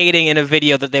and stating in a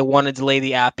video that they want to delay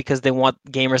the app because they want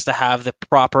gamers to have the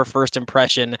proper first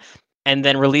impression, and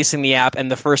then releasing the app and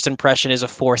the first impression is a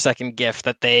 4-second GIF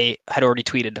that they had already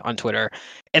tweeted on Twitter.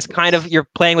 It's kind of, you're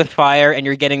playing with fire and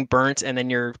you're getting burnt, and then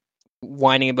you're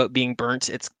whining about being burnt.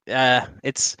 It's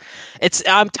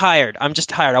I'm tired. I'm just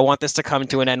tired. I want this to come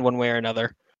to an end one way or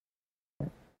another.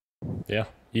 Yeah,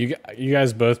 you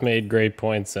guys both made great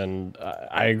points, and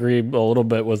I agree a little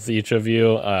bit with each of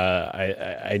you.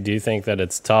 I do think that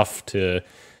it's tough to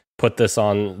put this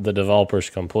on the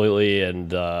developers completely,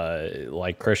 and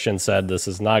like Christian said, this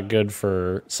is not good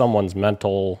for someone's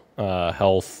mental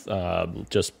health,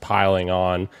 just piling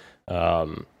on.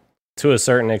 To a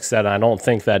certain extent, I don't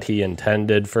think that he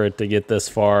intended for it to get this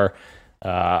far.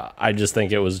 I just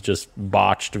think it was just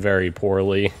botched very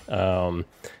poorly,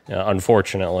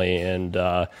 unfortunately, and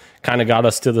kind of got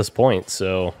us to this point.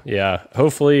 So yeah,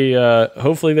 hopefully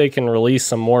they can release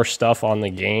some more stuff on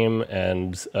the game,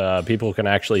 and people can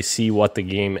actually see what the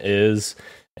game is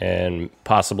and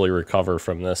possibly recover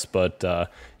from this. But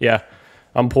yeah,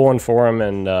 I'm pulling for them,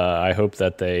 and I hope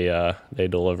that they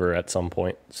deliver at some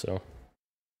point. So,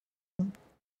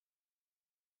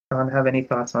 Sean, have any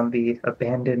thoughts on the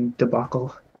abandoned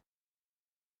debacle?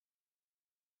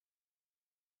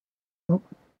 Oh.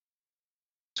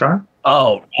 Sean?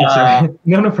 Oh, Sorry.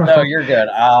 No problem. no, you're good.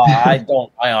 I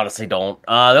honestly don't.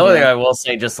 The only thing I will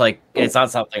say, just like it's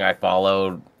not something I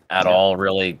followed at all,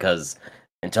 really, because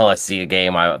until I see a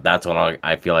game, that's when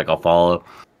I feel like I'll follow.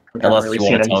 Unless really you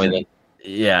want to seen tell me anything.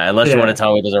 that, unless you want to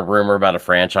tell me there's a rumor about a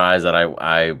franchise that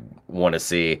I want to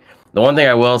see. The one thing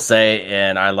I will say,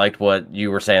 and I liked what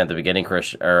you were saying at the beginning,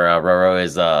 Chris or Roro,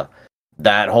 is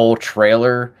that whole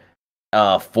trailer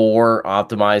for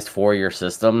optimized for your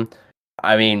system.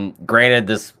 I mean, granted,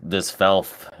 this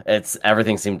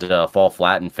everything seemed to fall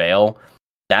flat and fail.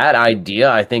 That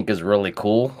idea, I think, is really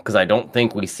cool because I don't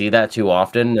think we see that too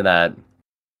often. That,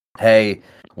 hey,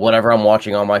 whatever I'm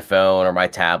watching on my phone or my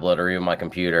tablet or even my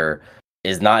computer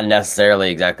is not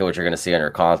necessarily exactly what you're going to see on your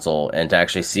console, and to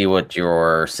actually see what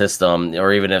your system,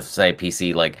 or even if say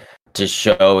PC, like to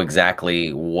show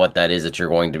exactly what that is that you're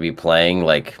going to be playing,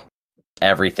 like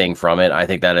everything from it. I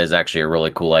think that is actually a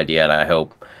really cool idea, and I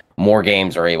hope more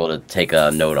games are able to take a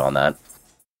note on that.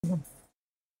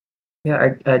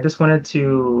 Yeah, I just wanted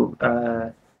to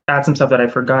add some stuff that I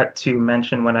forgot to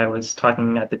mention when I was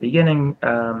talking at the beginning,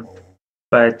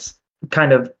 but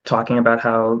kind of talking about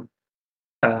how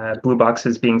Blue Box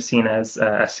is being seen as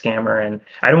a scammer, and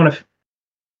I don't want to.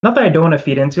 Not that I don't want to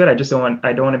feed into it. I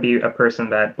don't want to be a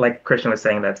person that, like Christian was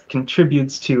saying, that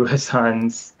contributes to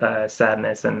Hassan's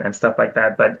sadness and stuff like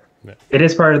that. But it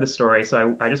is part of the story.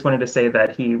 So I just wanted to say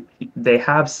that they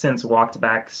have since walked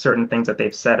back certain things that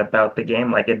they've said about the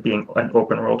game, like it being an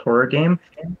open world horror game.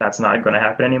 That's not going to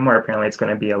happen anymore. Apparently, it's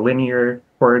going to be a linear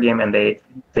horror game, and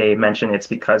they mention it's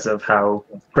because of how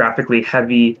graphically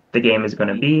heavy the game is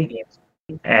going to be,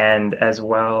 and as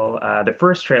well the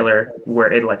first trailer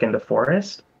where it like in the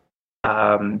forest.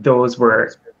 Those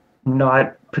were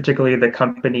not particularly the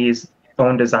company's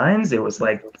own designs. It was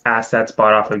like assets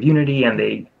bought off of Unity, and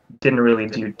they didn't really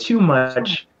do too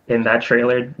much in that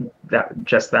trailer. That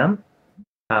just them.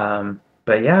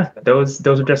 But yeah, those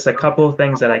are just a couple of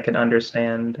things that I can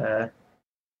understand. Isn't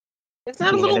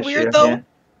that a little weird though? Yeah.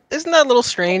 Isn't that a little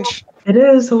strange? It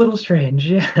is a little strange.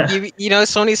 Yeah. You know,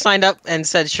 Sony signed up and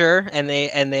said sure, and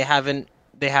they haven't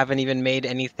even made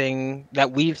anything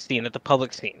that we've seen, that the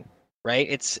public's seen. Right?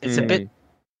 It's a bit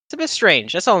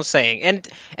strange. That's all I'm saying.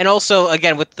 And also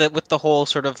again with the whole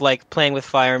sort of like playing with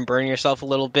fire and burning yourself a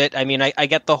little bit. I mean, I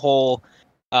get the whole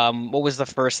what was the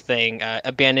first thing?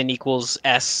 Abandon equals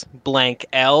S blank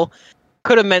L.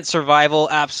 Could have meant survival,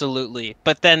 absolutely.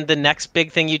 But then the next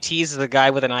big thing you tease is a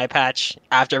guy with an eye patch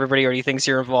after everybody already thinks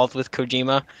you're involved with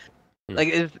Kojima.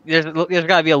 Like there's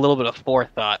got to be a little bit of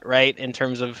forethought, right? In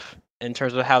terms of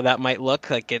how that might look.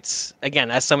 Like it's,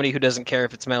 again, as somebody who doesn't care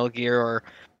if it's Metal Gear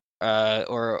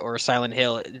or Silent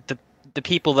Hill, the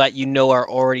people that you know are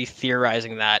already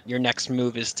theorizing that your next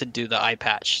move is to do the eye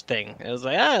patch thing. It was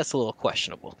like, that's a little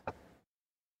questionable.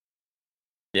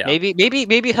 Yeah.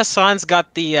 Maybe Hassan's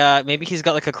got the maybe he's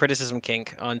got like a criticism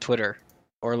kink on Twitter,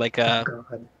 or like a. Oh,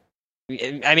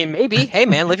 I mean, maybe. Hey,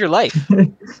 man, live your life.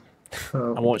 I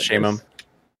won't shame him.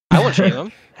 I won't shame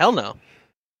him. Hell no.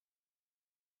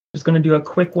 Just going to do a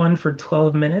quick one for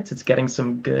 12 minutes. It's getting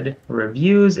some good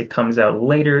reviews. It comes out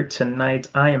later tonight.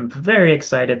 I am very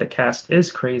excited. The cast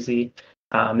is crazy.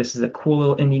 This is a cool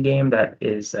little indie game that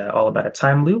is all about a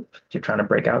time loop. If you're trying to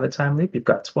break out of the time loop, you've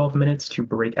got 12 minutes to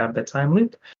break out of the time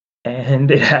loop. And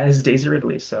it has Daisy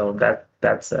Ridley, so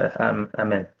that's I'm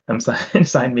in.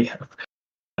 Sign me up.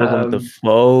 The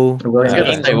flow.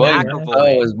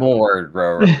 Is more,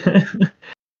 bro.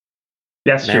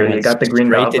 That's true. You got the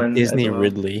Green Goblin. Disney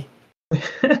Ridley.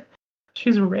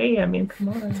 She's Ray. I mean, come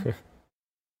on.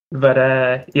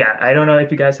 But yeah, I don't know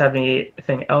if you guys have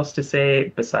anything else to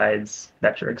say besides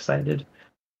that you're excited.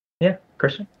 Yeah,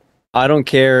 Christian? I don't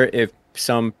care if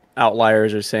some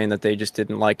outliers are saying that they just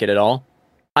didn't like it at all.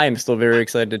 I am still very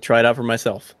excited to try it out for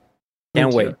myself.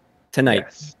 Can't wait. Tonight.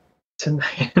 Yes.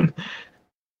 Tonight.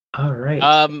 All right.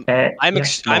 I'm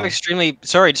extremely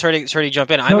sorry to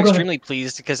jump in. I'm extremely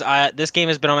pleased because this game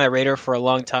has been on my radar for a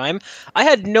long time. I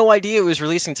had no idea it was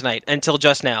releasing tonight until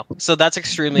just now. So that's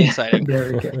extremely exciting.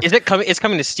 Is it coming? It's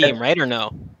coming to Steam, right, or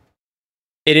no?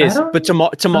 It is, but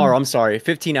tomorrow. I'm sorry,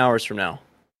 15 hours from now.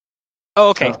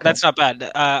 Oh, okay. That's not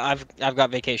bad. I've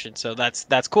got vacation, so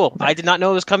that's cool. I did not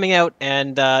know it was coming out,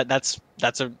 and that's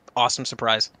an awesome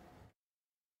surprise.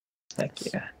 Heck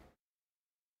yeah.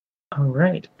 All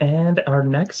right, and our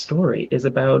next story is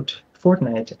about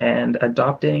Fortnite and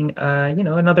adopting,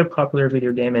 another popular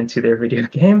video game into their video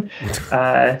game.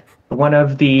 One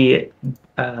of the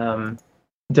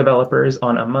developers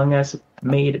on Among Us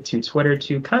made to Twitter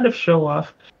to kind of show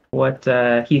off what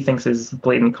he thinks is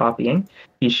blatant copying.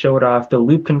 He showed off the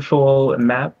loop control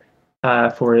map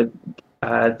for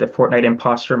the Fortnite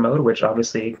imposter mode, which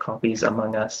obviously copies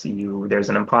Among Us. There's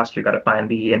an imposter, you got to find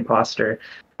the imposter.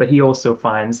 But he also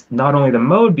finds not only the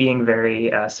mode being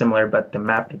very similar, but the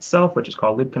map itself, which is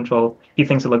called loop control. He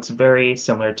thinks it looks very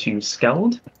similar to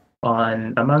Skeld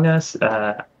on Among Us.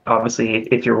 Obviously,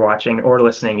 if you're watching or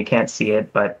listening, you can't see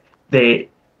it, but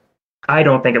I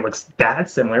don't think it looks that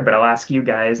similar. But I'll ask you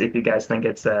guys if you guys think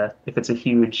it's a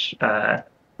huge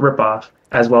ripoff,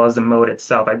 as well as the mode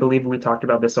itself. I believe we talked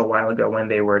about this a while ago when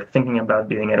they were thinking about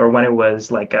doing it, or when it was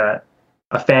like a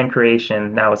fan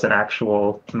creation. Now it's an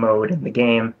actual mode in the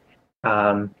game.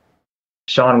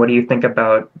 Sean, what do you think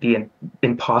about the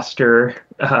imposter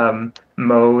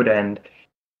mode, and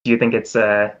do you think it's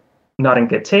not in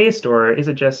good taste, or is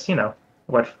it just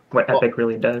what Epic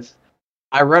really does?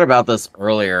 I read about this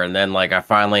earlier, and then I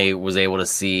finally was able to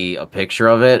see a picture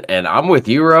of it, and I'm with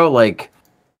you, Ro. I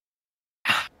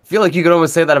feel like you could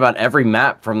almost say that about every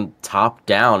map from top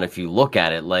down. If you look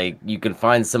at it, you can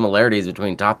find similarities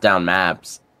between top down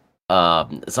maps.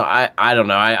 So I don't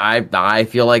know. I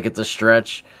feel like it's a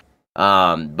stretch.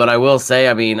 But I will say,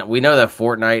 I mean, we know that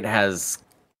Fortnite has,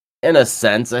 in a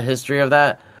sense, a history of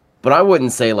that. But I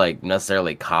wouldn't say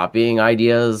necessarily copying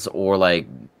ideas or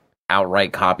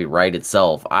outright copyright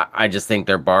itself. I just think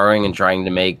they're borrowing and trying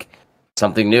to make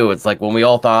something new. It's like when we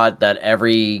all thought that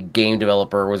every game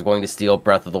developer was going to steal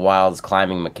Breath of the Wild's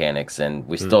climbing mechanics, and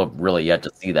we still have really yet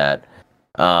to see that.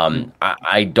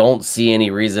 I don't see any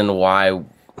reason why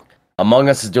Among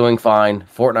Us is doing fine,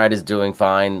 Fortnite is doing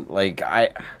fine.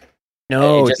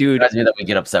 No, it just dude, surprised me that we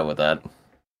get upset with that.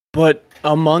 but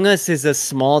Among Us is a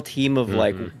small team of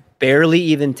barely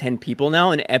even 10 people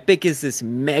now, and Epic is this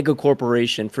mega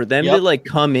corporation. For them to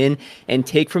come in and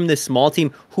take from this small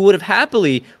team who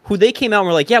they came out and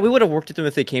were like, yeah, we would have worked with them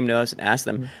if they came to us and asked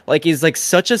them, is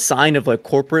such a sign of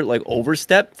corporate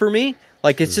overstep for me.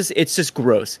 It's just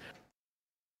gross.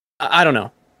 I don't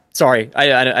know. Sorry,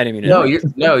 I didn't mean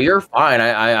to. You're fine.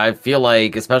 I feel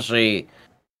like, especially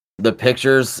the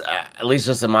pictures, at least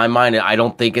just in my mind, I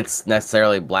don't think it's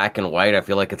necessarily black and white. I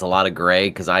feel like it's a lot of gray,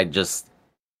 because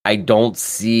I don't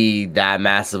see that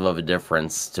massive of a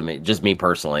difference to me, just me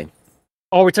personally.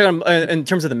 Oh, we're talking in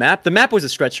terms of the map? The map was a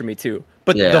stretch for me too.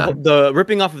 But the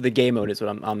ripping off of the game mode is what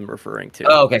I'm referring to.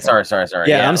 Oh, okay. Sorry.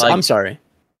 Yeah, I'm sorry.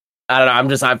 I don't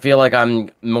know. I feel like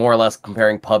I'm more or less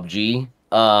comparing PUBG.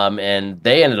 And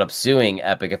they ended up suing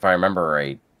Epic, if I remember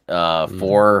right,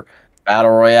 for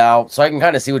Battle Royale. So I can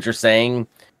kind of see what you're saying,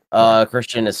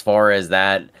 Christian, as far as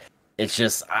that. It's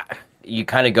just, you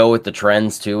kind of go with the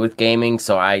trends too with gaming.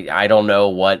 So I don't know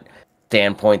what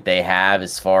standpoint they have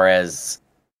as far as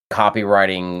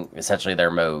copywriting essentially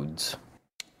their modes.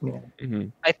 Yeah. Mm-hmm.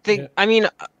 I think, I mean,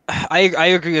 I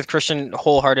agree with Christian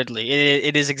wholeheartedly.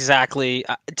 It is exactly,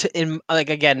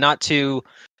 again, not to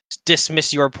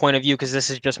dismiss your point of view, because this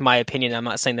is just my opinion. I'm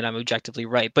not saying that I'm objectively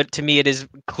right, but to me it is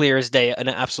clear as day an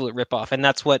absolute ripoff, and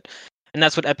that's what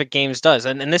Epic Games does.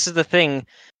 And this is the thing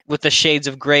with the shades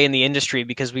of gray in the industry,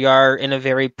 because we are in a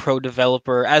very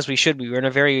pro-developer, as we should be. We're in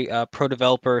a very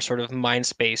pro-developer sort of mind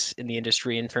space in the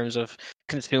industry in terms of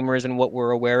consumers and what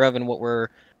we're aware of and what we're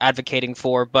advocating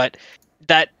for. But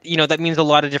that means a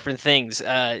lot of different things.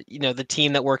 The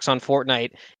team that works on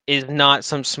Fortnite is not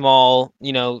some small,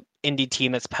 indie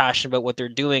team that's passionate about what they're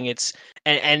doing. It's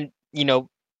when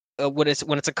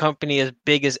it's a company as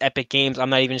big as Epic Games, I'm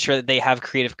not even sure that they have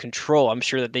creative control. I'm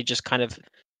sure that they just kind of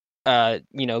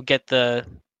get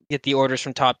the orders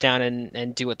from top down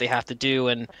and do what they have to do.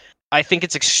 And I think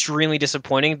it's extremely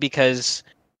disappointing, because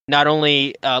not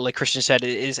only, like Christian said,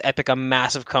 is Epic a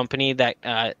massive company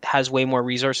that has way more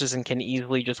resources and can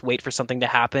easily just wait for something to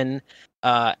happen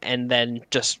and then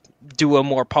just do a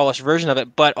more polished version of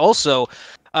it, but also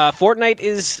Fortnite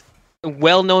is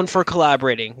well known for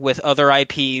collaborating with other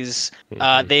IPs.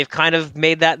 They've kind of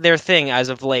made that their thing as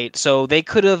of late. So they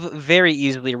could have very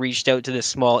easily reached out to this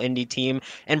small indie team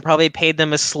and probably paid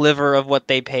them a sliver of what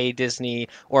they pay Disney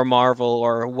or Marvel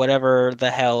or whatever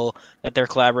the hell that they're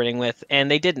collaborating with. And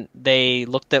they didn't. They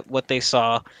looked at what they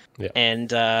saw and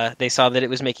they saw that it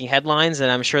was making headlines.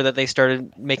 And I'm sure that they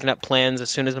started making up plans as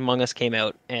soon as Among Us came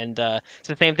out. And it's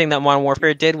the same thing that Modern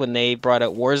Warfare did when they brought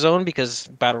out Warzone, because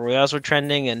Battle Royales were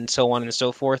trending and so on and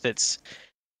so forth. It's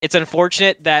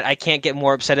unfortunate that I can't get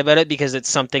more upset about it, because it's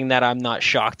something that I'm not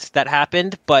shocked that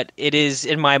happened, but it is,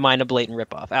 in my mind, a blatant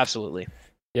ripoff. Absolutely.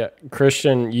 Yeah,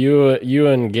 Christian, you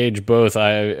and Gage both,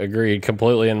 I agreed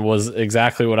completely, and was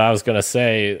exactly what I was going to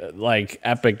say. Like,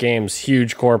 Epic Games,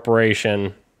 huge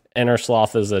corporation.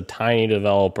 Innersloth is a tiny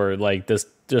developer. Like, this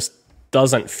just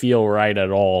doesn't feel right at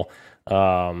all,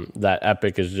 that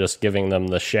Epic is just giving them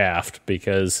the shaft,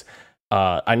 because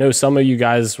I know some of you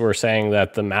guys were saying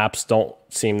that the maps don't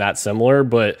seem that similar,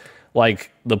 but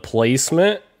like the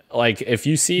placement, like if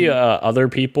you see other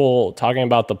people talking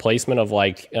about the placement of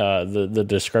like the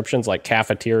descriptions, like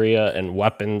cafeteria and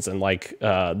weapons and like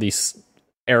these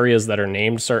areas that are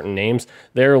named certain names,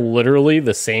 they're literally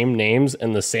the same names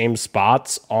and the same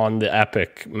spots on the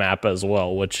Epic map as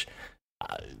well, which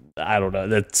I don't know,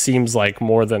 that seems like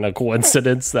more than a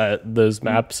coincidence that those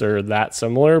maps are that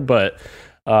similar. But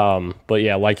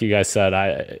yeah, like you guys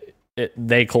said,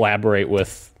 they collaborate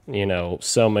with, you know,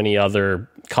 so many other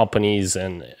companies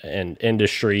and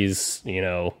industries. You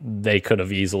know, they could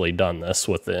have easily done this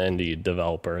with the indie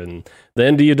developer, and the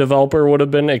indie developer would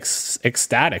have been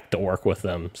ecstatic to work with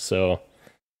them. So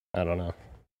I don't know.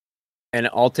 And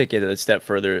I'll take it a step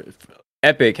further.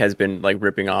 Epic has been like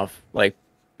ripping off like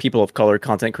people of color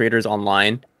content creators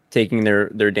online, taking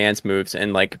their dance moves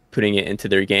and like putting it into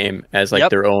their game as like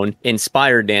their own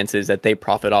inspired dances that they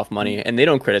profit off money, and they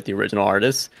don't credit the original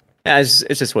artists. As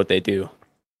it's just what they do.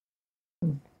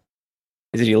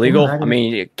 Is it illegal? I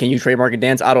mean, can you trademark a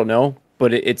dance? I don't know,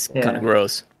 but it's kind of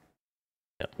gross.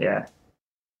 Yeah.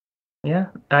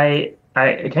 I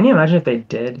can you imagine if they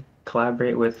did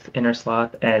collaborate with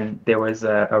Innersloth and there was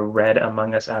a red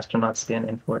Among Us astronaut skin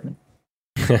in Fortnite?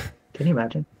 Can you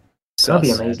imagine? That'd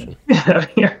be amazing.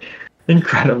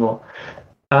 Incredible.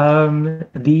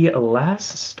 The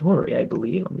last story, I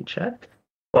believe. Let me check.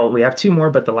 Well, we have two more,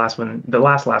 but the last one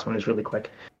is really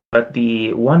quick. But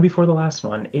the one before the last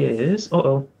one is...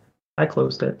 I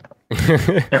closed it.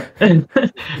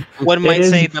 One might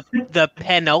say the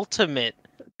penultimate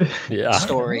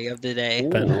story of the day.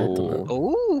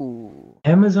 Ooh.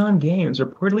 Amazon Games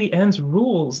reportedly ends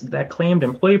rules that claimed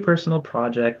employee personal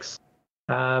projects.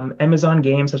 Amazon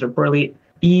Games has reportedly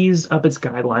eased up its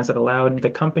guidelines that allowed the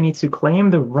company to claim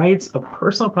the rights of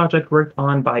personal project worked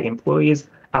on by employees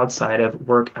outside of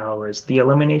work hours. The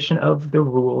elimination of the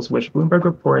rules, which Bloomberg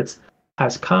reports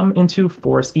has come into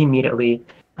force immediately,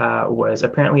 was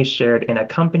apparently shared in a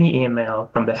company email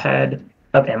from the head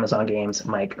of Amazon Games,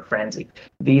 Mike Franzi.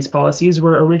 These policies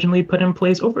were originally put in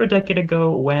place over a decade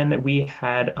ago when we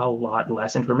had a lot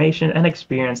less information and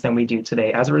experience than we do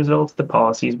today. As a result, the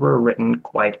policies were written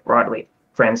quite broadly,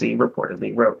 Franzi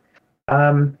reportedly wrote.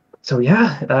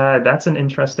 That's an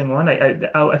interesting one.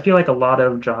 I feel like a lot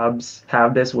of jobs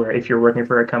have this, where if you're working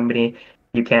for a company,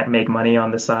 you can't make money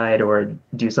on the side or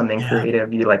do something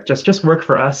creative. You like just work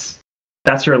for us.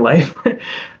 That's your life.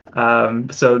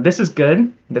 So this is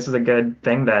good. This is a good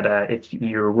thing that if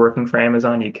you're working for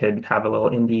Amazon, you could have a little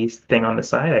indie thing on the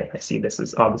side. I see this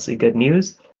is obviously good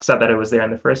news. It's not that it was there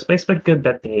in the first place, but good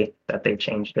that they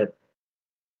changed it.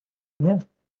 Yeah.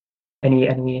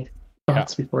 Any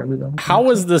thoughts before I move on? How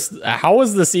was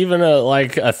this even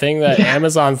a thing that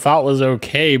Amazon thought was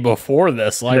okay before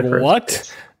this? Like,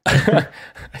 what? I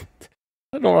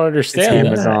don't understand.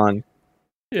 It's Amazon.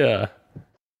 Yeah.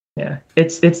 Yeah.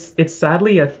 It's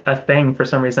sadly a thing for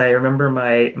some reason. I remember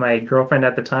my girlfriend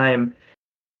at the time,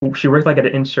 she worked like at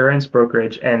an insurance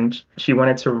brokerage, and she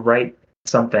wanted to write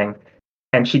something,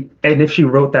 and if she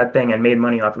wrote that thing and made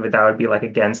money off of it, that would be like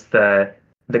against the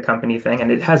company thing,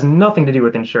 and it has nothing to do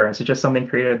with insurance. It's just something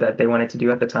creative that they wanted to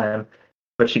do at the time,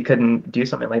 but she couldn't do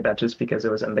something like that just because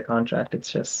it was in the contract. It's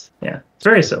just it's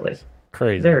very silly.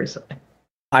 Crazy. Very silly.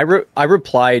 I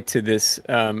replied to this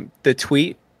the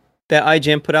tweet that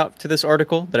IGN put out to this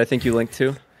article that I think you linked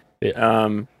to.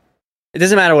 Yeah. It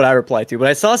doesn't matter what I reply to, but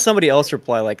I saw somebody else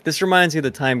reply like, this reminds me of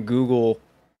the time Google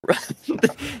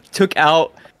took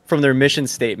out from their mission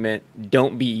statement,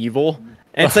 "Don't be evil."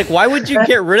 And it's like, why would you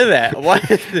get rid of that? Why?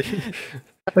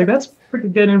 Like, that's pretty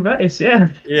good advice.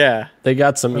 Yeah. They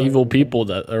got some evil people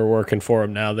that are working for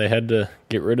them now. They had to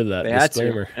get rid of that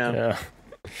disclaimer. Yeah.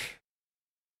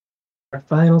 Our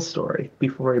final story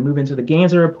before we move into the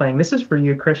games that we're playing. This is for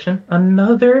you, Christian.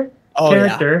 Another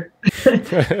character.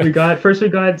 We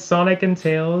got Sonic and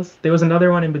Tails. There was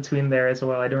another one in between there as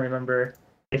well. I don't remember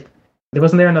if there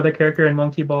wasn't another character in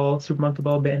Super Monkey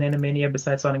Ball, Banana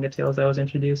besides Sonic and Tails that was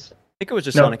introduced. I think it was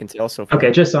just Sonic and Tails so far.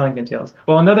 Okay, just Sonic and Tails.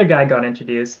 Well, another guy got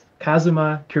introduced.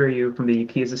 Kazuma Kiryu from the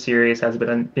Yakuza series has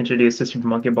been introduced to Super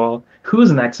Monkey Ball.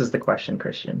 Who's next is the question,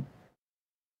 Christian.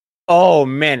 Oh,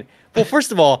 man. Well,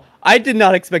 first of all, I did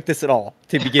not expect this at all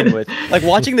to begin with. Like,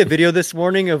 watching the video this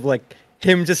morning of, like,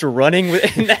 him just running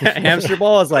with in that hamster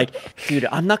ball. I was like, dude,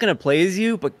 I'm not gonna play as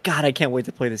you, but God, I can't wait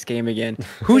to play this game again.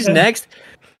 Who's next?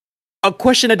 A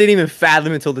question I didn't even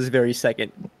fathom until this very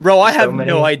second. Bro, I have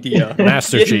no idea.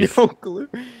 Master Yeah, Chief. no clue.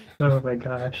 Oh my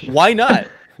gosh. Why not?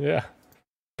 Yeah.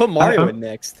 Put Mario in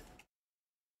next.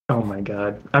 Oh my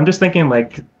god. I'm just thinking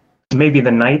like maybe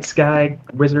the Knights guy,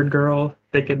 Wizard Girl,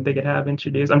 they could have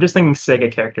introduced. I'm just thinking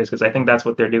Sega characters because I think that's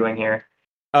what they're doing here.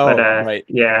 Oh, But right.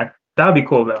 yeah, that would be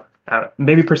cool though.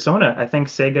 Maybe Persona. I think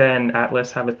Sega and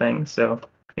Atlas have a thing, so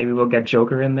maybe we'll get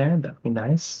Joker in there. That'd be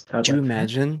nice. Could you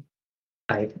imagine?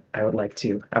 I would like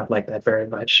to. I would like that very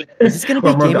much. Is this gonna be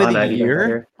Or game of Morgana, the even year?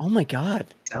 better. Oh my God.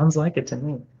 Sounds like it to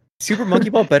me. Super Monkey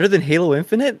Ball better than Halo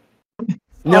Infinite?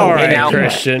 All right, hey now.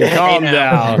 Christian, calm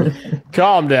down.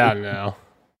 Calm down now.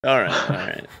 All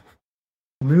right.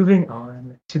 Moving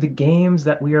on to the games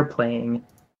that we are playing.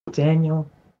 Daniel,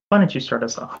 why don't you start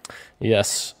us off?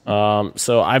 Yes.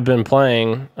 So I've been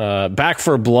playing Back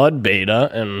for Blood beta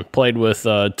and played with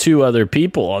 2 other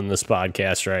people on this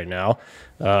podcast right now,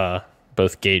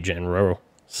 both Gage and Ro.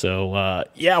 So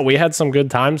yeah, we had some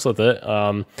good times with it.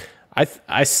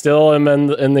 I still am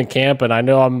in the camp, and I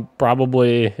know I'm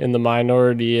probably in the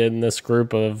minority in this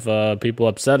group of people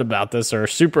upset about this or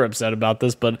super upset about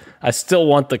this, but I still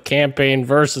want the campaign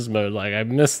versus mode. Like, I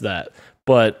miss that.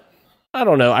 But I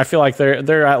don't know. I feel like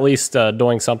they're at least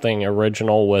doing something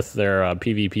original with their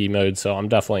PvP mode, so I'm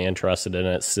definitely interested in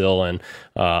it still, and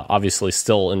obviously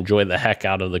still enjoy the heck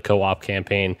out of the co-op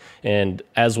campaign. And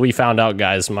as we found out,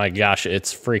 guys, my gosh,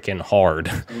 it's freaking hard.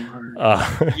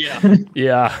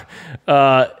 Yeah.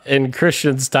 And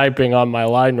Christian's typing on my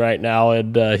line right now,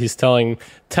 and he's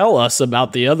tell us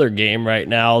about the other game right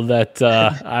now that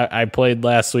I played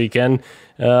last weekend.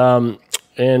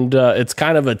 And it's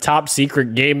kind of a top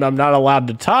secret game I'm not allowed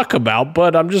to talk about,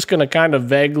 but I'm just going to kind of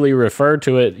vaguely refer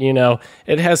to it. You know,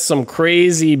 it has some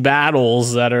crazy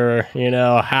battles that are,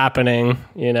 happening.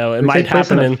 It might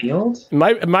happen in field.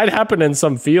 It might happen in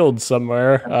some field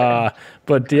somewhere.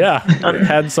 But yeah, I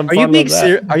had some Are fun you being with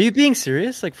that. Are you being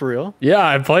serious? Like, for real? Yeah,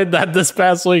 I played that this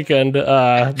past weekend.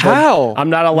 But How? I'm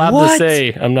not allowed What? to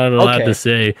say. I'm not allowed Okay. to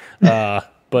say.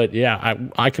 But yeah,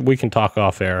 we can talk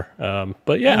off air.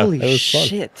 But yeah, Holy it was fun.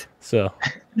 shit. So,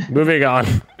 moving on.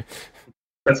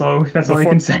 That's all we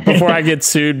can say. Before I get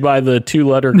sued by the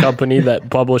 2-letter company that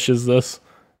publishes this.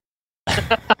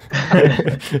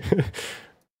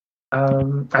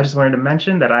 I just wanted to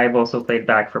mention that I've also played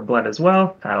Back for Blood as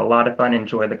well. Had a lot of fun,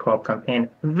 enjoyed the co-op campaign.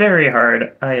 Very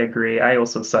hard, I agree. I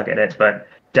also suck at it, but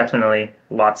definitely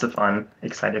lots of fun.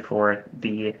 Excited for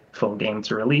the full game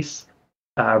to release.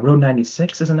 Road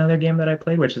 96 is another game that I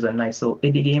played, which is a nice little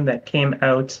indie game that came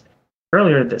out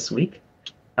earlier this week.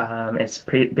 It's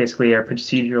basically a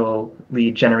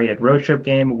procedurally generated road trip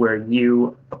game where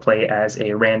you play as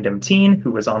a random teen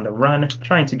who is on the run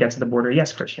trying to get to the border.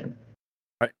 Yes, Christian.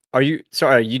 Are you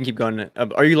sorry? You can keep going.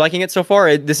 Are you liking it so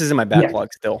far? This is in my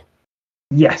backlog still.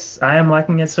 Yes, I am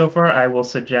liking it so far. I will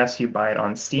suggest you buy it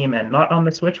on Steam and not on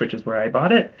the Switch, which is where I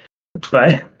bought it.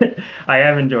 But I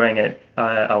am enjoying it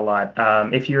a lot.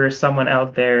 If you're someone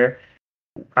out there,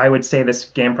 I would say this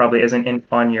game probably isn't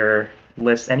on your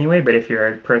list anyway, but if you're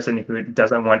a person who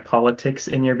doesn't want politics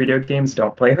in your video games,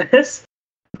 don't play this.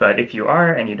 But if you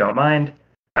are and you don't mind,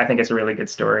 I think it's a really good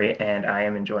story, and I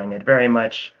am enjoying it very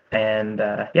much. And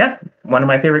yeah, one of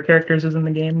my favorite characters is in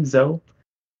the game, Zoe,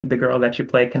 the girl that you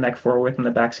play Connect 4 with in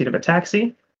the backseat of a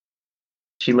taxi.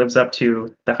 She lives up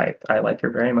to the hype. I like her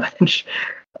very much.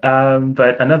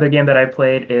 But another game that I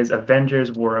played is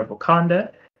Avengers War of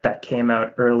Wakanda that came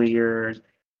out earlier,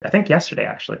 I think yesterday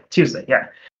actually, Tuesday, yeah.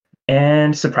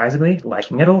 And surprisingly,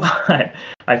 liking it a lot.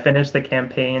 I finished the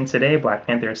campaign today. Black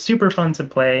Panther is super fun to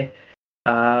play.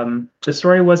 The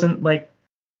story wasn't like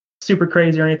super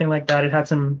crazy or anything like that. It had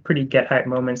some pretty get hype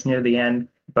moments near the end.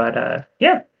 But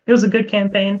yeah, it was a good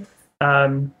campaign.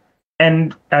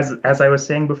 And as I was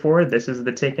saying before, this is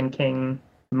the Taken King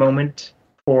moment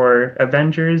for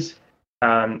Avengers.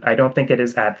 I don't think it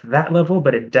is at that level,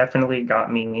 but it definitely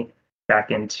got me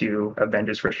back into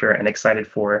Avengers for sure, and excited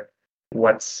for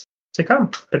what's to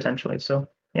come potentially. So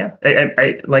yeah,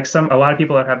 I like a lot of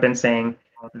people have been saying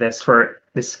this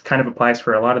kind of applies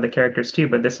for a lot of the characters too,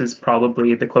 but this is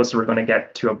probably the closest we're going to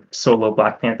get to a solo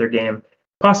Black Panther game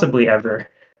possibly ever.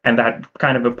 And that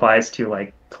kind of applies to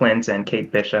like Clint and Kate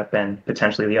Bishop and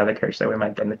potentially the other characters that we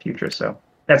might get in the future. So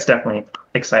that's definitely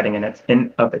exciting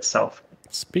in of itself.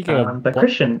 Speaking of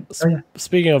Christian,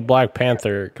 speaking of Black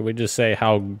Panther, can we just say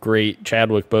how great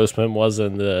Chadwick Boseman was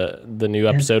in the new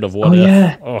episode of What If?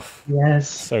 Yeah. Oh, yes,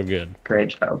 so good. great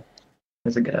job. It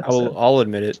was a good episode. I'll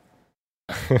admit it.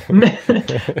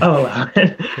 Oh,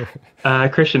 wow.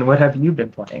 Christian, what have you been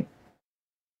playing?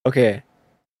 Okay,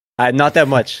 not that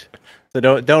much. So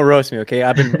don't roast me, okay?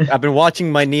 I've been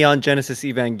watching my Neon Genesis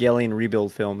Evangelion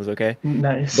rebuild films, okay?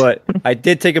 Nice. But I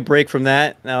did take a break from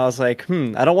that, and I was like,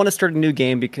 I don't want to start a new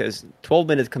game because 12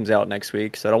 Minutes comes out next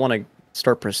week, so I don't want to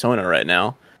start Persona right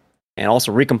now. And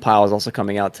also Recompile is also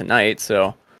coming out tonight,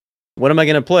 so what am I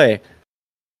gonna play?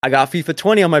 I got FIFA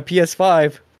 20 on my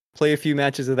PS5. Play a few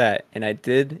matches of that, and I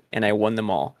did, and I won them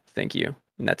all. Thank you,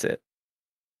 and that's it.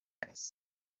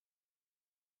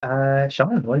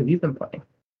 Sean, what have you been playing?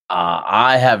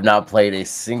 I have not played a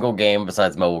single game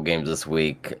besides mobile games this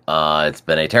week. It's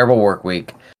been a terrible work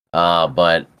week,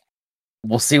 but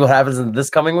we'll see what happens in this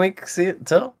coming week. See it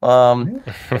too.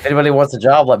 If anybody wants a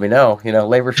job, let me know.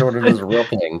 Labor shortage is a real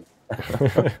thing.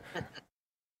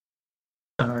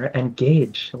 All right, and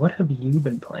Gage, what have you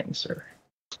been playing, sir?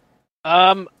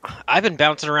 I've been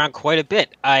bouncing around quite a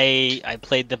bit. I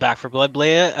played the Back 4 Blood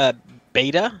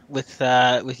beta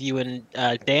with you and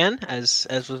Dan, as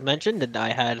was mentioned, and I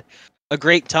had a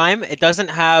great time. It doesn't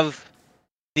have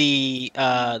the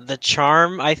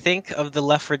charm, I think, of the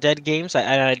Left 4 Dead games.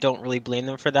 I don't really blame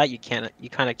them for that. You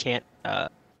kind of can't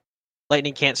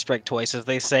lightning can't strike twice, as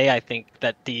they say. I think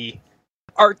that the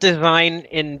art design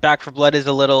in Back 4 Blood is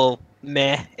a little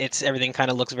meh. Everything kind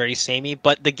of looks very samey,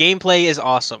 but the gameplay is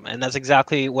awesome, and that's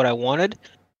exactly what I wanted.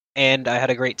 And I had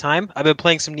a great time. I've been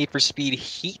playing some Need for Speed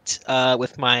Heat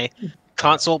with my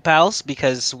console pals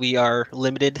because we are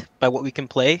limited by what we can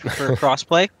play for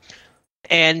crossplay.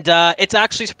 And it's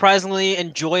actually surprisingly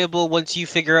enjoyable once you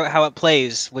figure out how it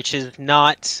plays, which is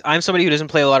not... I'm somebody who doesn't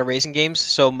play a lot of racing games,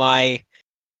 so my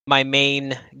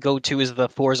main go-to is the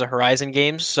Forza Horizon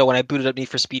games. So when I booted up Need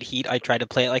for Speed Heat, I tried to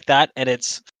play it like that, and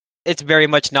it's very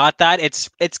much not that. It's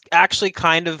actually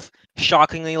kind of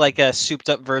shockingly like a souped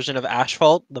up version of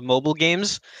Asphalt, the mobile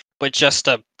games, but just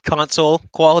a console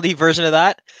quality version of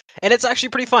that. And it's actually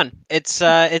pretty fun. It's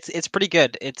pretty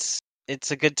good. It's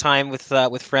a good time with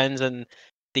friends, and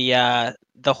the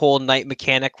whole night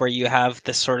mechanic where you have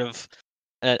this sort of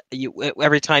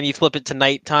every time you flip it to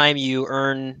nighttime, you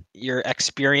earn your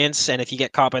experience, and if you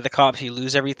get caught by the cops, you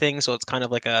lose everything. So it's kind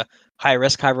of like a high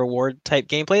risk, high reward type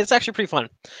gameplay. It's actually pretty fun.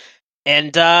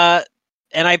 And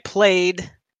I played.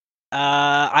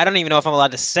 I don't even know if I'm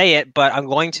allowed to say it, but I'm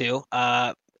going to.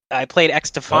 I played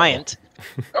X Defiant,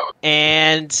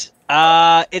 and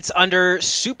it's under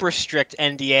super strict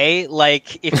NDA.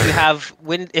 Like if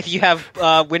you have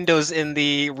Windows in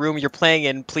the room you're playing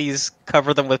in, please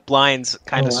cover them with blinds.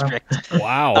 Kind of strict.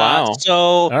 Wow. So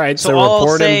all right. So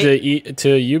report him to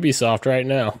Ubisoft right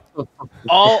now.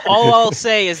 All I'll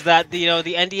say is that the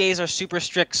NDAs are super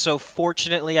strict. So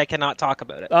fortunately, I cannot talk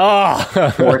about it.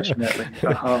 Oh. Fortunately.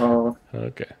 Oh.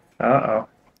 Okay. Uh-oh.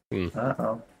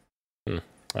 Uh-oh.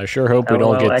 I sure hope we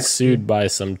don't get sued by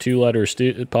some two-letter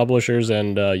publishers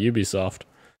and Ubisoft.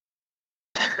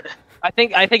 I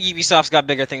think Ubisoft's got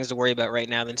bigger things to worry about right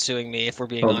now than suing me, if we're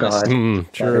being honest.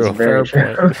 God. True. Fair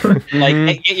point.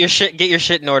 Like, get your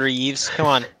shit in order, Yves. Come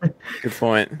on. Good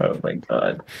point. Oh my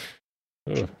God.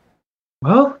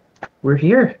 Well, we're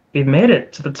here. We've made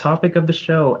it to the topic of the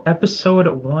show, episode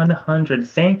 100.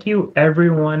 Thank you,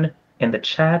 everyone in the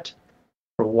chat,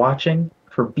 for watching,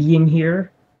 for being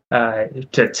here. To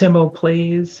Timo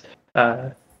Plays,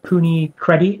 Puni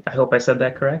Credi, I hope I said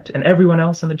that correct, and everyone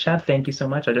else in the chat, thank you so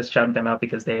much. I just shouted them out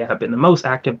because they have been the most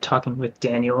active talking with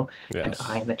Daniel and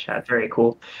I in the chat. Very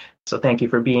cool. So thank you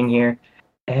for being here.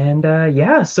 And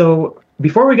so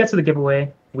before we get to the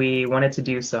giveaway, we wanted to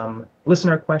do some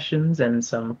listener questions and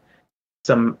some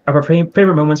of our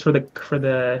favorite moments for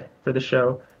the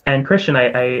show. And Christian,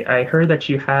 I heard that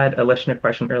you had a listener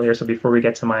question earlier, so before we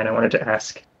get to mine, I wanted to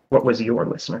ask, what was your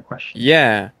listener question?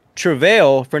 Yeah,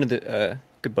 Travail, friend of the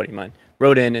good buddy of mine,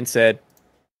 wrote in and said,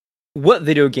 "What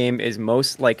video game is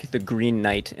most like the Green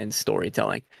Knight in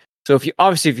storytelling?" So if you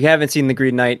haven't seen the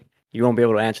Green Knight, you won't be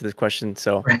able to answer this question.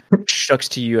 So shucks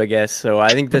to you, I guess. So I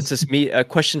think that's just a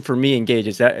question for me and Gage.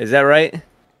 Is that right?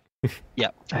 Yeah,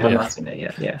 I have not seen it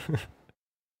yet. Yeah.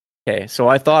 Okay, so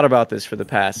I thought about this for the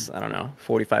past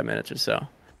 45 minutes or so.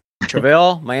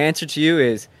 Travail, my answer to you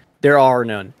is there are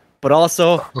none. But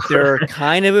also, there are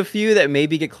kind of a few that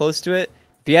maybe get close to it.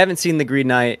 If you haven't seen The Green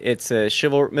Knight, it's a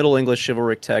Middle English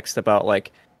chivalric text about,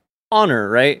 like, honor,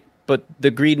 right? But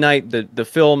The Green Knight, the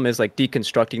film is, like,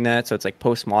 deconstructing that, so it's, like,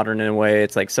 postmodern in a way.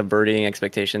 It's, like, subverting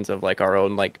expectations of, like, our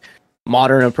own, like,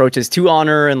 modern approaches to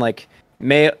honor and, like,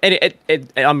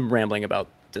 I'm rambling about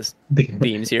just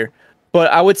themes here.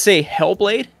 But I would say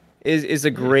Hellblade is a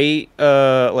great,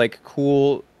 like,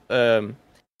 cool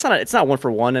it's not one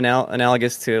for one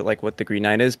analogous to like what the Green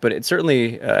Knight is, but it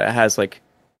certainly has like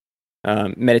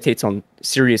meditates on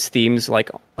serious themes like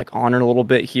honor a little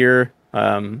bit here.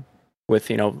 With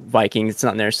Vikings, it's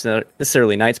not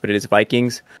necessarily knights, but it is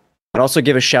Vikings. I'd also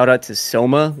give a shout out to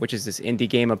Soma, which is this indie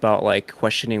game about like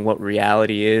questioning what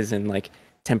reality is and like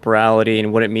temporality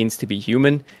and what it means to be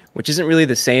human, which isn't really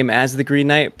the same as the Green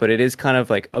Knight, but it is kind of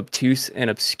like obtuse and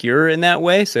obscure in that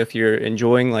way. So if you're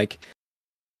enjoying like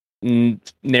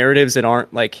narratives that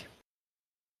aren't like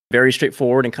very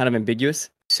straightforward and kind of ambiguous,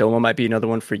 Soma might be another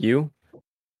one for you.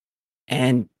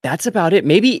 And that's about it.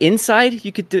 Maybe Inside,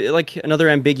 you could do like another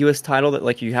ambiguous title that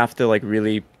like you have to like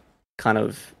really kind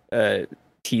of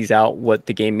tease out what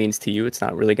the game means to you. It's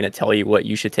not really going to tell you what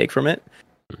you should take from it.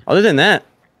 Other than that,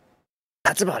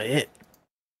 that's about it.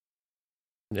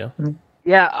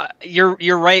 Yeah,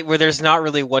 you're right. Where there's not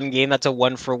really one game that's a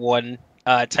one for one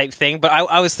type thing. But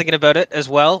I was thinking about it as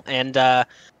well, and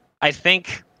I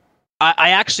think I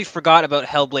actually forgot about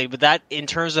Hellblade. But that in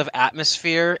terms of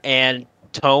atmosphere and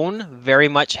tone, very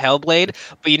much Hellblade.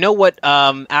 But you know what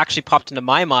actually popped into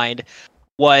my mind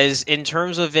was in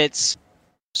terms of its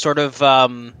sort of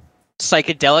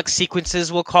psychedelic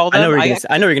sequences, we'll call them. I know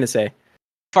what you're gonna say.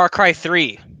 Far Cry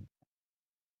 3.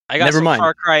 I got Never mind.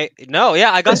 Far Cry. No,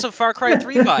 yeah, I got some Far Cry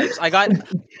 3 vibes. I got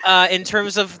in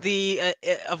terms of the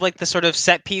of like the sort of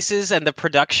set pieces and the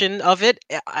production of it.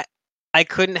 I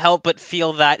couldn't help but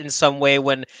feel that in some way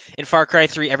when in Far Cry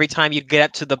 3, every time you get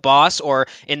up to the boss, or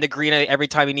in the Green Knight, every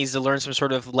time he needs to learn some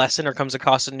sort of lesson or comes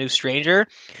across a new stranger.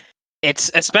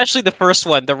 It's especially the first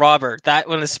one, the robber. That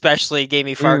one especially gave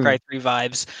me Far Cry 3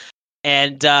 vibes.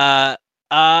 And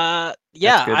yeah,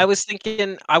 I was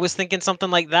thinking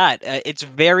something like that. It's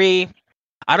very,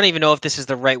 I don't even know if this is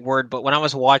the right word, but when I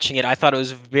was watching it, I thought it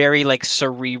was very like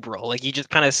cerebral. Like you just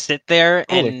kind of sit there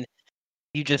and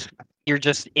you're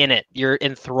just in it. You're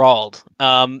enthralled.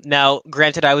 Now,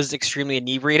 granted, I was extremely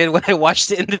inebriated when I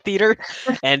watched it in the theater,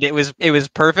 and it was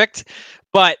perfect.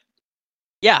 But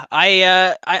yeah,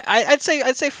 I'd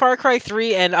say Far Cry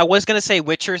 3, and I was gonna say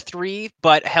Witcher 3,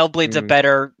 but Hellblade's a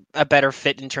better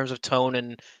fit in terms of tone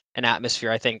and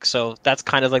atmosphere, I think. So that's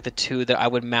kind of like the two that I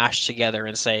would mash together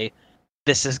and say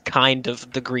this is kind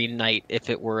of the Green Knight if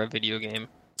it were a video game.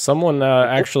 Someone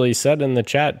actually said in the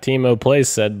chat, Timo Plays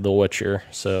said The Witcher.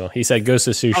 So he said Ghost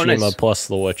of Tsushima plus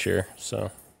The Witcher. So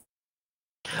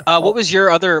what was your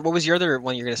other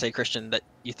one you're gonna say, Christian, that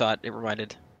you thought it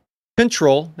reminded?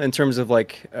 Control, in terms of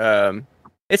like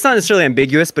it's not necessarily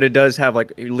ambiguous, but it does have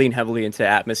like lean heavily into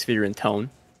atmosphere and tone.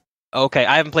 Okay,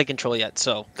 I haven't played Control yet,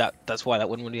 so that's why that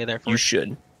wouldn't be there for you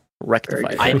should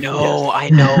rectify it. I know.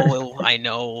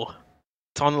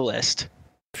 It's on the list.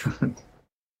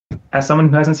 As someone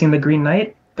who hasn't seen the Green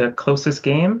Knight, the closest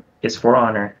game is For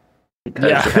Honor.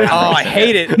 Yeah. Oh, I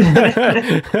hate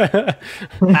it.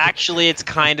 Actually, it's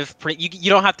kind of pretty. You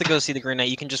don't have to go see the Green Knight.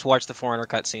 You can just watch the For Honor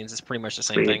cutscenes. It's pretty much the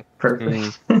same thing.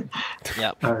 Perfect.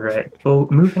 Yep. All right. Well,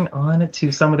 moving on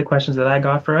to some of the questions that I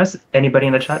got for us. Anybody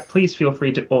in the chat, please feel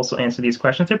free to also answer these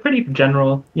questions. They're pretty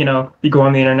general. You go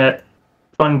on the internet,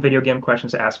 fun video game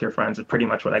questions to ask your friends. Is pretty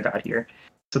much what I got here.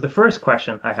 So the first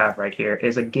question I have right here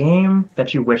is a game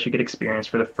that you wish you could experience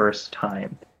for the first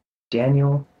time.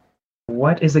 Daniel,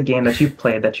 what is a game that you've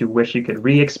played that you wish you could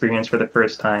re-experience for the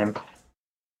first time?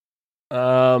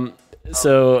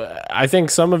 So I think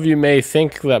some of you may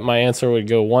think that my answer would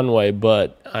go one way,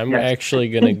 but I'm actually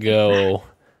going to go.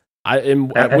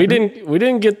 We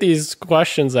didn't get these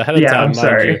questions ahead of time. I'm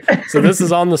sorry. So this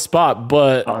is on the spot,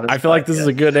 but I feel like this is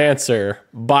a good answer.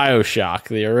 BioShock,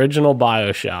 the original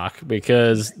BioShock,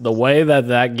 because the way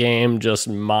that game just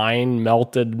mind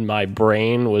melted my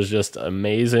brain was just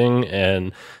amazing,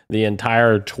 and the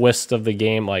entire twist of the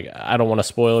game. Like, I don't want to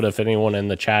spoil it if anyone in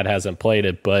the chat hasn't played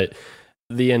it, but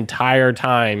the entire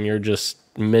time you're just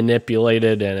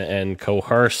manipulated and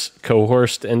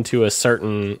coerced into a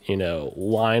certain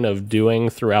line of doing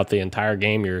throughout the entire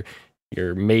game.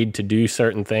 You're made to do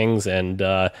certain things, and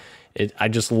I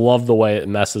just love the way it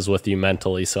messes with you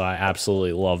mentally. So I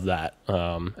absolutely love that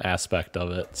aspect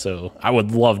of it. So I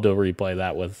would love to replay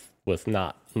that with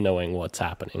not knowing what's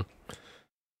happening.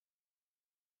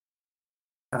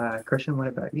 Christian, what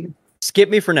about you? Skip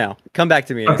me for now. Come back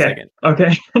to me in a second.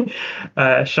 Okay.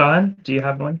 Sean, do you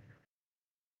have one?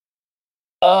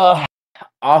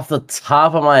 Off the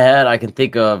top of my head, I can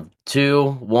think of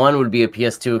two. One would be a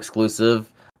PS2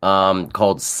 exclusive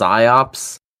called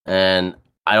PsyOps, and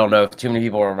I don't know if too many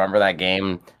people remember that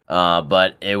game,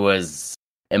 but it was,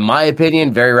 in my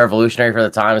opinion, very revolutionary for the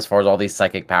time as far as all these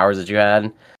psychic powers that you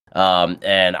had.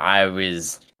 And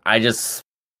I just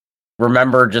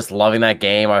remember just loving that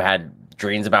game. I had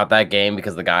dreams about that game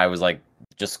because the guy was like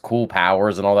just cool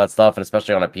powers and all that stuff, and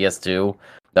especially on a PS2,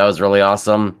 that was really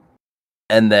awesome.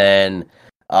 And then,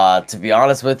 to be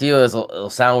honest with you, it'll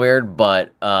sound weird,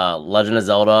 but Legend of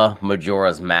Zelda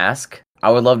Majora's Mask,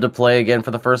 I would love to play again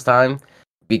for the first time,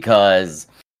 because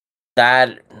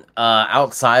that,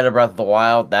 outside of Breath of the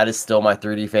Wild, that is still my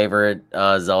 3D favorite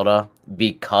Zelda,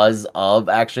 because of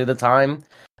actually the time.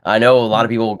 I know a lot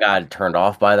of people got turned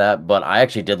off by that, but I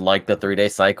actually did like the 3-day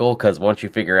cycle, because once you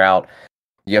figure out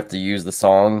you have to use the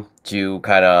song to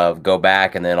kind of go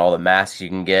back, and then all the masks you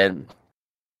can get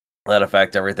that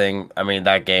affect everything. I mean,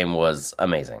 that game was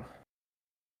amazing.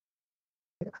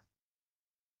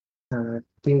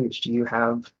 Gage, do you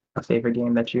have a favorite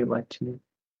game that you'd like to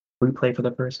replay for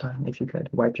the first time, if you could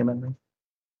wipe your memory?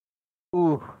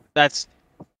 Ooh, that's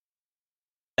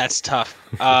tough.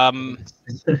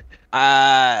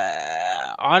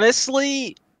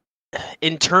 Honestly,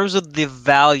 in terms of the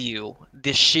value,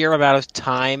 the sheer amount of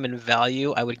time and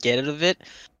value I would get out of it,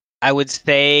 I would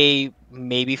say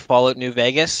maybe Fallout New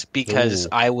Vegas, because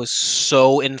I was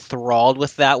so enthralled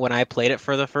with that when I played it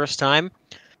for the first time.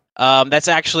 That's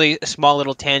actually a small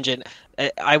little tangent.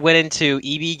 I went into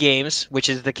EB Games, which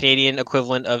is the Canadian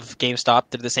equivalent of GameStop.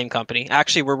 They're the same company.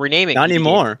 Actually, we're renaming. Not EB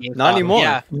anymore. Games Not anymore.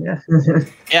 Yeah,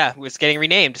 Yeah. it's getting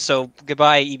renamed. So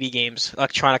goodbye, EB Games,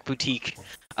 Electronic Boutique.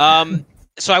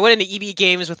 So I went into EB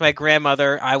Games with my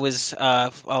grandmother. I was,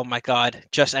 oh my god,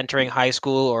 just entering high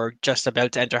school or just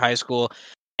about to enter high school.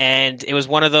 And it was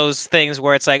one of those things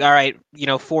where it's like, all right,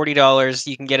 $40,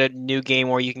 you can get a new game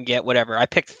or you can get whatever. I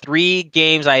picked 3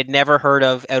 games I had never heard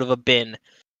of out of a bin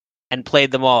and played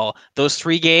them all. Those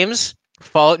 3 games,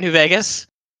 Fallout New Vegas,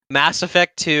 Mass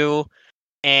Effect 2,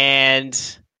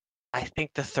 and I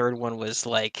think the third one was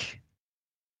like,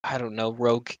 I don't know,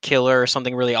 Rogue Killer or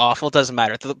something really awful. It doesn't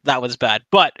matter. That was bad.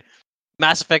 But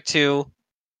Mass Effect 2,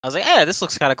 I was like, yeah, this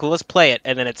looks kind of cool. Let's play it.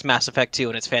 And then it's Mass Effect 2,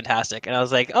 and it's fantastic. And I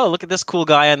was like, oh, look at this cool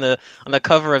guy on the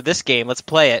cover of this game. Let's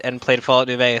play it. And played Fallout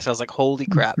New Vegas. I was like, holy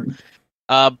crap.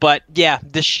 But yeah,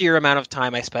 the sheer amount of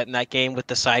time I spent in that game with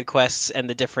the side quests and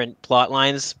the different plot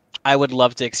lines, I would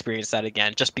love to experience that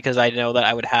again, just because I know that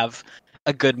I would have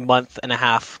a good month and a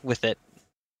half with it.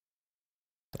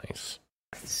 Nice.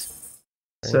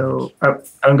 So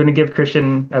I'm going to give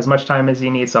Christian as much time as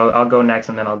he needs. So I'll go next,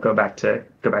 and then I'll go back to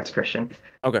Christian.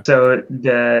 Okay. So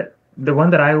the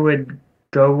one that I would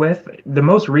go with, the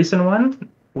most recent one,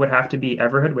 would have to be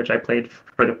Everhood, which I played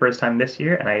for the first time this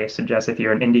year. And I suggest if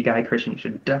you're an indie guy, Christian, you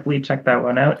should definitely check that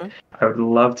one out. Okay. I would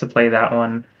love to play that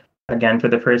one again for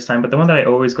the first time. But the one that I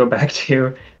always go back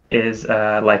to is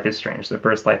Life is Strange. The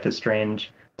first Life is Strange.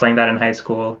 Playing that in high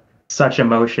school. Such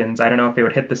emotions. I don't know if it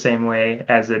would hit the same way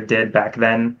as it did back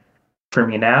then for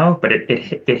me now, but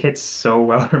it hits so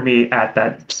well for me at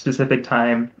that specific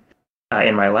time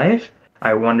in my life.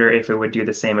 I wonder if it would do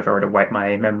the same if I were to wipe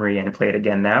my memory and play it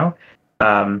again now.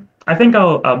 I think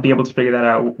I'll be able to figure that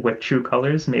out with True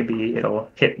Colors. Maybe it'll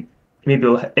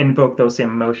invoke those same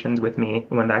emotions with me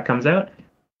when that comes out.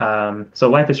 So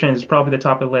Life is Strange is probably the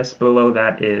top of the list. Below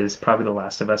that is probably The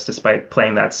Last of Us, despite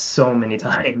playing that so many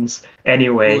times.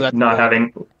 Anyway,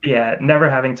 never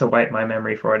having to wipe my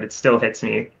memory for it. It still hits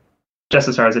me just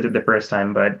as hard as it did the first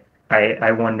time, but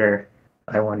I wonder.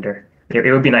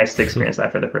 It would be nice to experience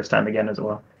that for the first time again as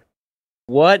well.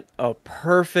 What a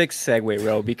perfect segue,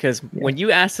 Ro, because when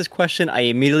you asked this question, I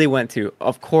immediately went to,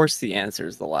 of course the answer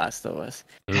is The Last of Us.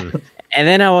 And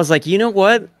then I was like, you know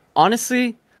what?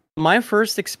 Honestly, my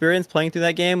first experience playing through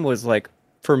that game was, like,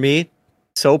 for me,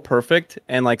 so perfect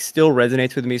and, like, still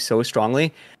resonates with me so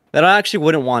strongly that I actually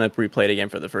wouldn't want to replay it again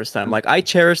for the first time. Like, I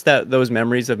cherish those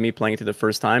memories of me playing it through the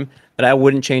first time, but I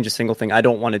wouldn't change a single thing. I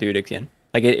don't want to do it again.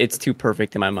 Like, it's too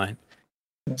perfect in my mind.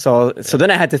 So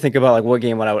then I had to think about, like, what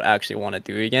game would I would actually want to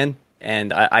do again,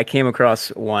 and I came across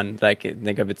one that I could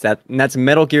think of. And that's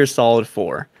Metal Gear Solid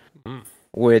 4,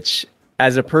 which,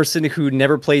 as a person who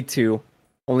never played 2,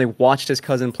 only watched his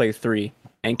cousin play 3,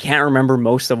 and can't remember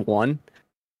most of 1,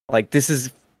 like, this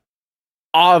is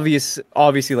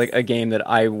obviously like a game that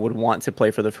I would want to play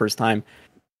for the first time,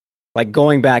 like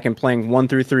going back and playing 1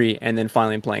 through 3, and then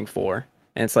finally playing 4.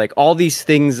 And it's like all these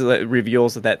things that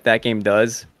reveals that game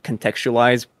does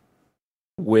contextualize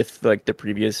with, like, the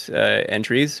previous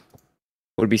entries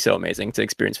would be so amazing to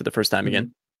experience for the first time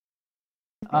again.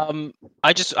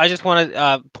 I just want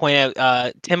to point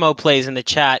out, Timo Plays in the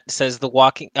chat says The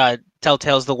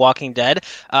Telltale's The Walking Dead.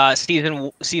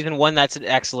 Season 1, that's an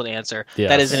excellent answer. Yes.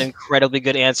 That is an incredibly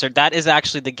good answer. That is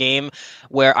actually the game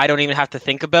where I don't even have to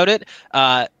think about it.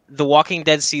 The Walking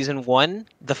Dead Season 1,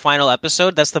 the final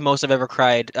episode, that's the most I've ever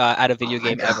cried at a video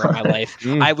game ever in my life.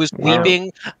 I was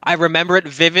weeping. I remember it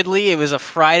vividly. It was a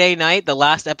Friday night. The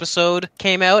last episode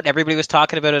came out. Everybody was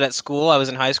talking about it at school. I was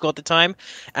in high school at the time,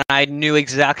 and I knew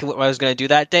exactly what I was going to do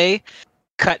that day.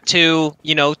 Cut to,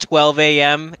 12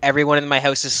 a.m. Everyone in my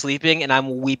house is sleeping, and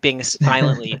I'm weeping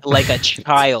silently like a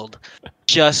child.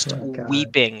 Just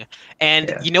weeping.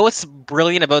 And you know what's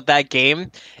brilliant about that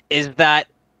game is that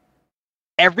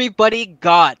everybody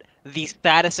got the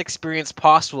saddest experience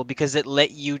possible because it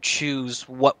let you choose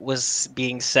what was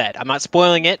being said. I'm not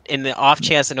spoiling it in the off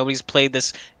chance that nobody's played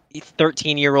this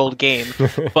 13-year-old game,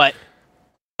 but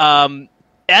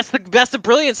that's the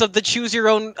brilliance of the choose your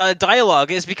own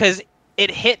dialogue, is because it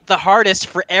hit the hardest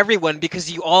for everyone because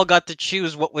you all got to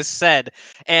choose what was said.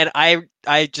 And I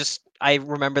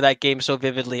remember that game so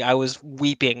vividly. I was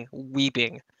weeping.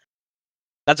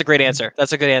 That's a great answer.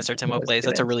 That's a good answer, Timo Plays.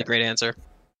 That's a really great answer.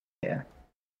 Yeah.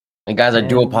 And guys, I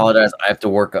do apologize. I have to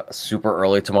work super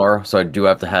early tomorrow, so I do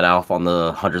have to head off on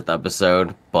the 100th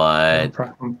episode. But No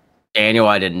problem. Daniel,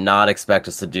 I did not expect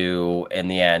us to do in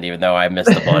the end, even though I missed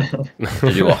a bunch,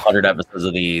 to do 100 episodes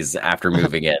of these after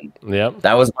moving in. Yep.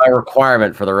 That was my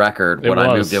requirement for the record when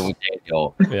I moved in with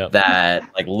Daniel. Yep.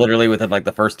 That literally within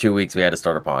the first 2 weeks we had to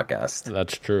start a podcast.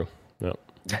 That's true. Yep.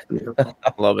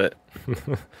 Love it.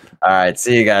 All right,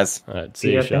 see you guys. All right.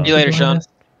 See you, Sean. See you later, Sean.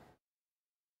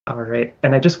 All right,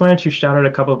 and I just wanted to shout out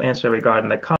a couple of answers we got in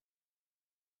the comments.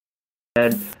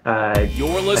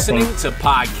 You're listening to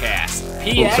Podcast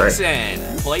PXN,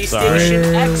 PlayStation,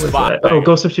 Xbox.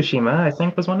 Ghost of Tsushima, I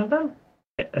think, was one of them.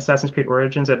 Assassin's Creed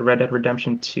Origins and Red Dead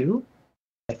Redemption 2,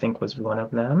 I think, was one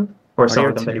of them. Or some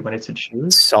of them that he wanted to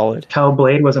choose. Solid.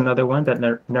 Hellblade was another one that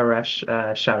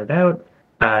Naresh shouted out.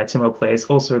 Timo Plays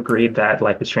also agreed that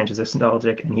Life is Strange is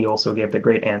nostalgic, and he also gave the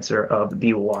great answer of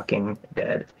The Walking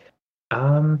Dead.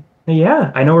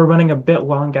 Yeah, I know we're running a bit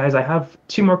long, guys. I have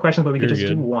 2 more questions, but we could just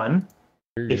do one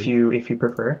if you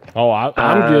prefer. Oh,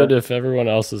 I'm good if everyone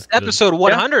else is good. Episode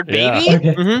 100, baby. Yeah.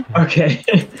 Okay. Mm-hmm.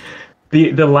 Okay.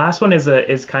 The last one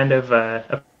is kind of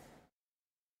a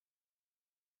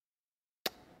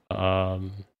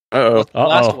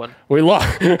Last one. We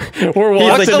lost. We're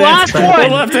like, lost. the last We're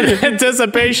one. left in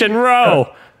anticipation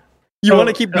row. You want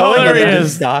to keep Oh, going? there he Then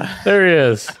is. just There he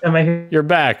is. am I here? You're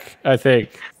back, I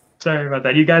think. Sorry about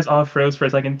that. You guys all froze for a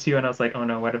second too, and I was like, "Oh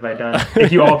no, what have I done?"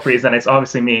 If you all freeze, then it's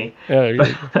obviously me. Yeah,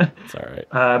 But, it's all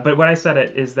right. but what I said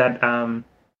is that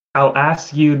I'll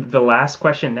ask you the last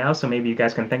question now, so maybe you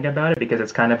guys can think about it because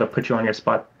it's kind of a put you on your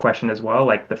spot question as well,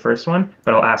 like the first one.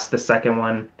 But I'll ask the second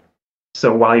one.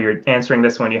 So while you're answering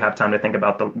this one, you have time to think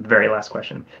about the very last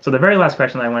question. So the very last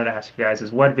question I wanted to ask you guys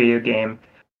is, what video game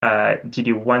did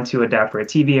you want to adapt for a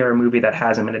TV or a movie that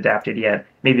hasn't been adapted yet?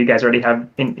 Maybe you guys already have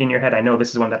in your head. I know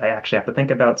this is one that I actually have to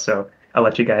think about, so I'll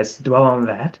let you guys dwell on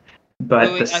that.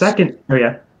 But the second... Oh,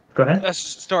 yeah. Go ahead.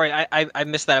 Sorry, I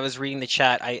missed that. I was reading the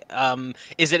chat.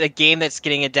 Is it a game that's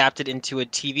getting adapted into a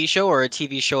TV show, or a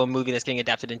TV show, a movie that's getting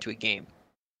adapted into a game?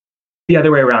 The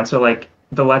other way around. So, like,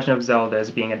 The Legend of Zelda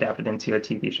is being adapted into a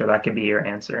TV show. That could be your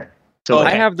answer. So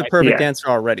I have the perfect answer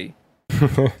already.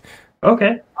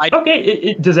 Okay.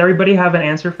 Does everybody have an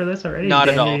answer for this already? Not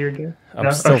at all. You're good?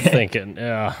 I'm still thinking.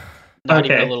 Yeah. Not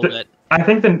even a little bit. I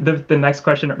think the next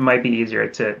question might be easier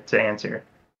to answer.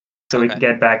 So we can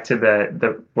get back to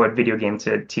the what video game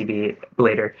to TV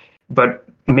later. But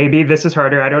maybe this is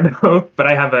harder. I don't know. But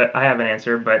I have an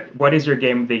answer. But what is your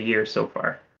game of the year so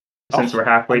far? Since we're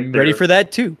halfway through. Ready for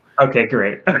that too. Okay,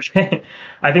 great. Okay.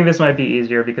 I think this might be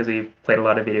easier because we've played a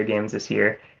lot of video games this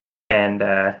year. And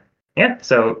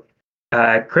so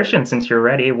Christian, since you're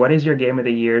ready, what is your game of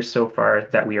the year so far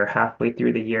that we are halfway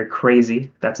through the year?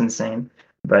 Crazy. That's insane.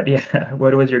 But yeah,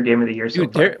 what was your game of the year so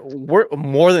far? We're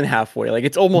more than halfway. Like,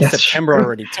 it's almost September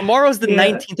already. Tomorrow's the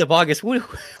 19th of August.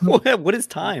 What is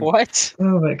time? What?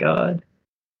 Oh my god.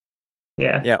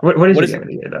 Yeah. Yeah. What is your game of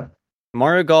the year though?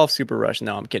 Mario Golf Super Rush.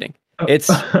 No, I'm kidding. Oh. It's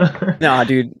nah,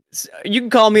 dude. You can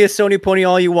call me a Sony pony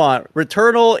all you want.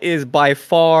 Returnal is by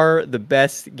far the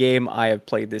best game I have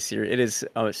played this year. It is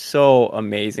so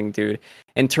amazing, dude.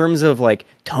 In terms of like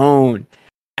tone,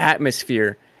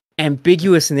 atmosphere,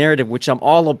 ambiguous narrative, which I'm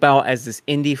all about as this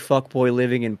indie fuckboy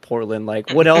living in Portland.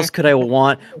 Like, what else could I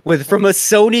want from a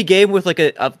Sony game with like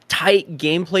a tight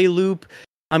gameplay loop?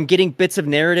 I'm getting bits of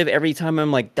narrative every time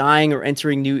I'm like dying or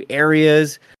entering new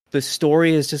areas. The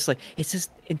story is just like, it's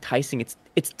just enticing. It's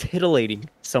titillating,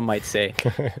 some might say.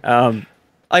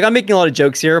 like I'm making a lot of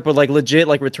jokes here, but like legit,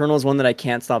 like Returnal is one that I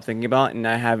can't stop thinking about, and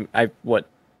I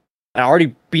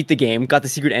already beat the game, got the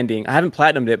secret ending. I haven't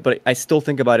platinumed it, but I still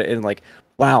think about it and like,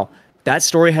 wow, that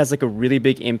story has like a really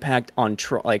big impact on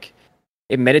like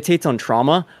it meditates on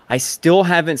trauma. I still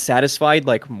haven't satisfied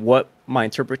like what my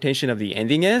interpretation of the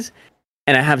ending is,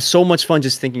 and I have so much fun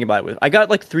just thinking about it. I got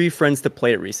like 3 friends to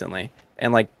play it recently,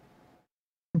 and like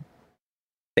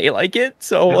they like it,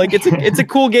 so like it's a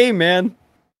cool game, man.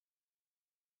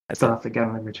 Still have to get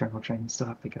on the Returnal train. Still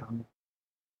have to get on.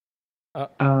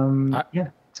 Yeah.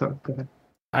 So go ahead.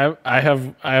 I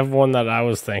have one that I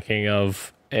was thinking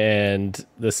of, and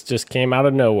this just came out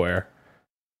of nowhere.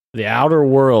 The Outer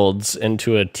Worlds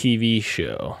into a TV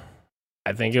show.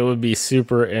 I think it would be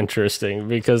super interesting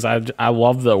because I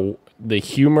love the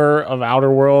humor of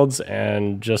Outer Worlds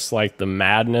and just like the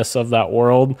madness of that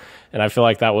world, and I feel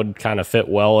like that would kind of fit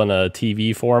well in a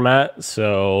TV format.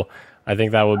 So I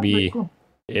think that would be cool.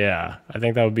 Yeah, I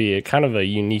think that would be kind of a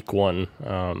unique one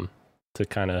to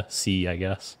kind of see, I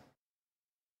guess.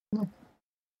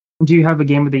 Do you have a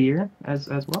game of the year as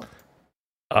well?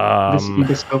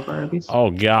 This so far, at least.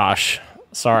 Oh gosh,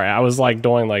 sorry, I was like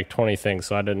doing like 20 things,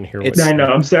 so I didn't hear. I know.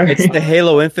 I'm sorry. It's the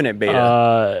Halo Infinite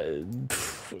beta.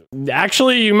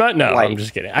 Actually, you might know. I'm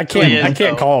just kidding. I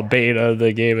can't call a beta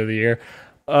the game of the year.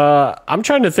 I'm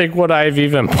trying to think what I've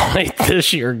even played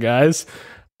this year, guys.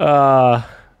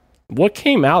 What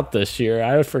came out this year?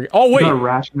 I forget. Oh wait,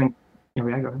 Ratchet. Here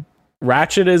we go.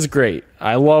 Ratchet is great.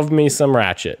 I love me some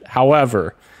Ratchet.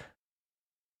 However,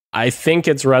 I think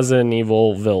it's Resident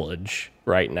Evil Village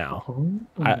right now.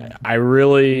 I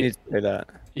really need to play that.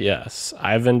 Yes,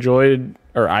 I enjoyed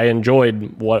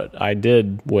what I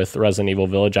did with Resident Evil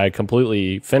Village. I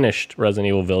completely finished Resident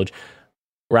Evil Village.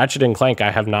 Ratchet and Clank I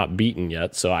have not beaten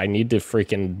yet, so I need to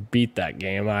freaking beat that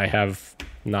game. I have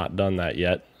not done that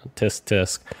yet. Tisk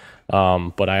tisk.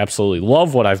 But I absolutely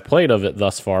love what I've played of it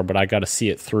thus far, but I got to see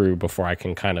it through before I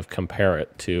can kind of compare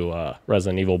it to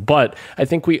Resident Evil. But I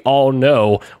think we all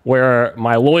know where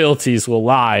my loyalties will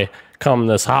lie come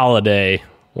this holiday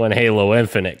when Halo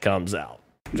Infinite comes out.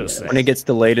 Just saying. When it gets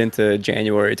delayed into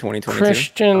January 2022.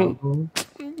 Christian,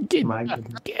 get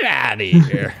out of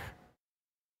here.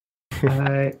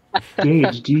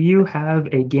 Gage, do you have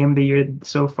a game of the year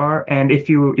so far? And if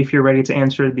you're ready to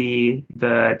answer the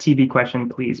TV question,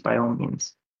 please, by all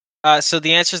means. So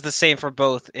the answer is the same for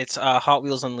both. It's Hot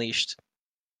Wheels Unleashed.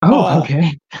 Oh,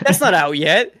 okay. That's not out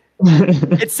yet.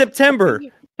 It's September.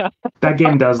 That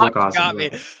game does look awesome. Got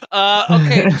me.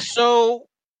 Okay, so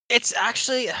it's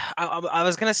actually I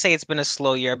was gonna say it's been a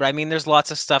slow year, but I mean there's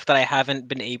lots of stuff that I haven't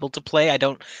been able to play. I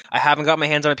haven't got my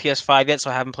hands on a PS5 yet, so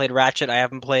I haven't played Ratchet. I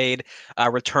haven't played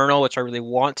Returnal, which I really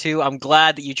want to. I'm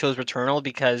glad that you chose Returnal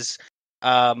because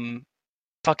fucking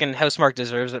Housemarque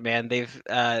deserves it, man.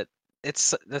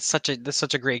 That's such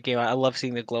a great game. I love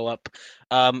seeing the glow up.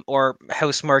 Or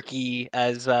Housemarque,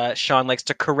 as Sean likes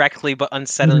to correctly but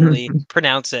unsettlingly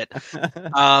pronounce it.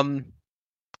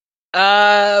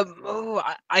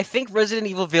 I think Resident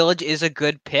Evil Village is a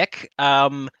good pick.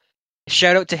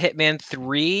 Shout out to Hitman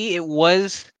 3. It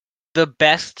was the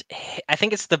best. I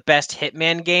think it's the best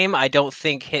Hitman game. I don't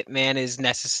think Hitman is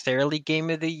necessarily Game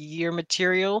of the Year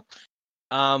material.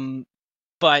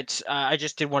 But I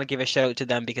just did want to give a shout out to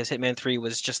them because Hitman 3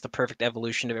 was just the perfect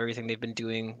evolution of everything they've been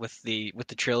doing with the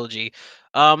trilogy.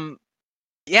 Yeah,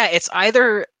 it's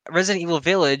either Resident Evil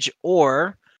Village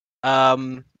or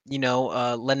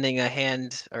lending a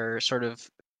hand or sort of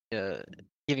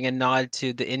giving a nod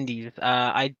to the indies.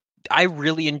 I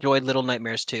really enjoyed Little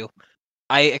Nightmares 2.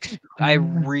 I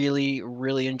really,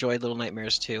 really enjoyed Little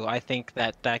Nightmares 2. I think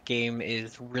that game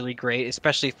is really great,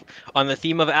 especially on the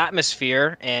theme of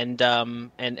atmosphere and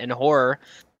horror.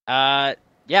 Yeah,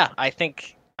 I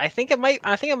think it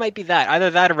might be that. Either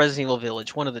that or Resident Evil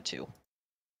Village, one of the two.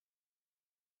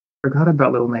 Forgot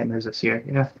about Little Nightmares this year.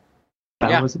 Yeah,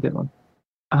 that was a good one.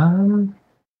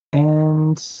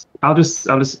 And I'll just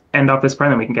end off this part,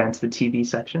 and then we can get into the TV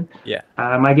section. Yeah.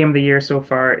 My game of the year so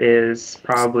far is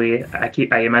probably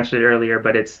I mentioned it earlier,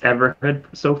 but it's Everhood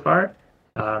so far.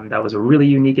 That was a really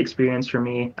unique experience for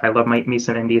me. I love me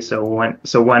some indie, so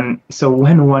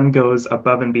when one goes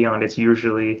above and beyond, it's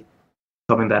usually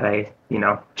something that I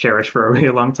cherish for a really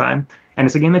long time. And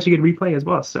it's a game that you could replay as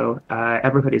well. So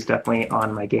Everhood is definitely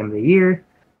on my game of the year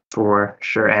for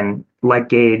sure. And like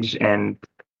Gage, and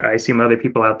I assume other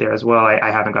people out there as well,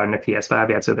 I haven't gotten a PS5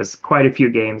 yet, so there's quite a few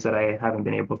games that I haven't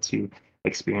been able to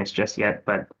experience just yet.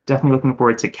 But definitely looking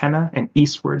forward to Kena and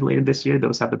Eastward later this year.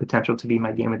 Those have the potential to be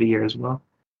my game of the year as well.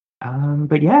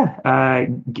 But yeah,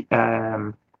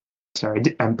 Sorry,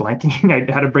 I'm blanking. I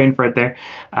had a brain fart there.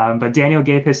 But Daniel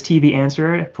gave his TV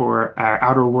answer for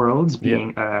Outer Worlds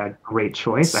being a great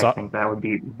choice. I think that would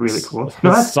be really cool.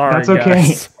 No, Sorry, that's okay.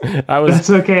 guys. That's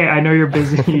okay. I know you're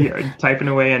busy typing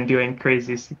away and doing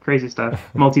crazy stuff,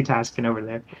 multitasking over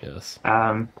there. Yes.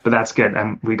 But that's good.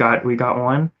 We got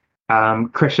one.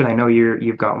 Christian, I know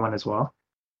you've got one as well.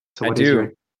 So what is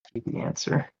your TV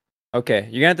answer? Okay,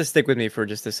 you're gonna have to stick with me for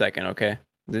just a second, okay?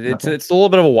 It's a little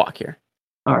bit of a walk here.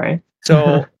 All right.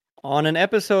 So, on an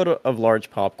episode of Large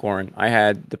Popcorn, I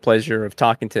had the pleasure of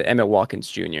talking to Emmett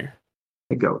Watkins Jr.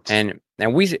 The goat. And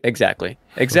we exactly.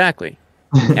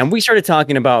 And we started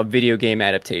talking about video game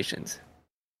adaptations.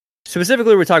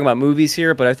 Specifically, we're talking about movies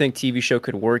here, but I think TV show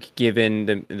could work given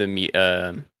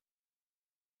the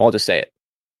I'll just say it.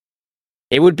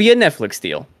 It would be a Netflix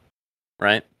deal,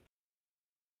 right?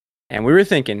 And we were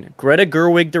thinking Greta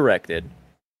Gerwig directed.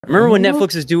 Remember when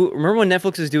Netflix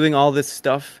is doing all this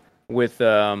stuff with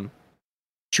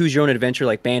Choose Your Own Adventure,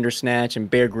 like Bandersnatch and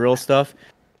Bear Grylls stuff?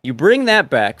 You bring that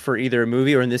back for either a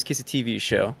movie or, in this case, a TV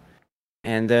show,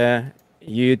 and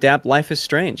you adapt Life is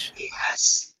Strange.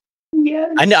 Yes.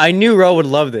 I knew Ro would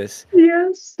love this.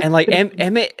 Yes. And like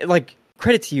Emmett, like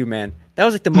credit to you, man. That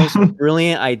was like the most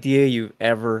brilliant idea you've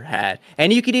ever had.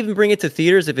 And you could even bring it to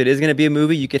theaters if it is going to be a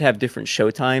movie. You could have different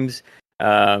show times.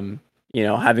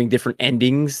 Having different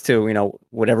endings to,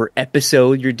 whatever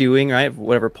episode you're doing, right?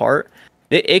 Whatever part.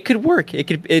 It could work.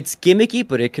 It's gimmicky,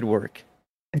 but it could work.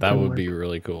 That would be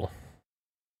really cool.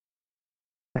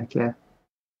 Heck yeah.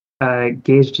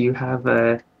 Gage, do you have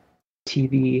a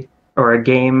TV or a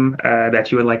game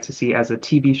that you would like to see as a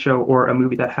TV show or a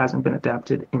movie that hasn't been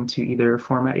adapted into either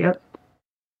format yet?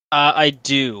 I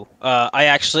do. I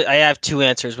have two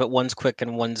answers, but one's quick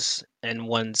and one's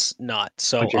not.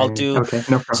 So I'll do. Okay,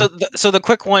 no problem. So the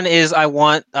quick one is I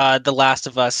want The Last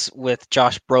of Us with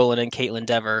Josh Brolin and Caitlin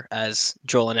Dever as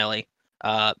Joel and Ellie.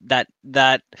 That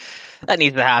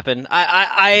needs to happen.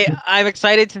 I'm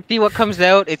excited to see what comes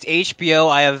out. It's HBO.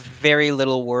 I have very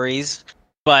little worries,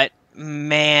 but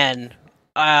man,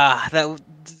 it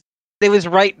was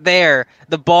right there.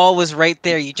 The ball was right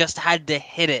there. You just had to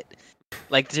hit it.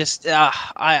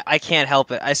 I can't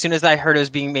help it. As soon as I heard it was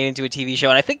being made into a TV show,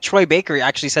 and I think Troy Baker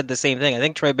actually said the same thing. I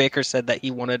think Troy Baker said that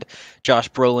he wanted Josh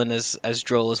Brolin as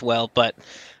Joel as well. But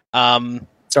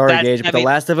sorry, Gage, but The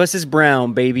Last of Us is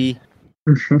brown, baby.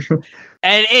 And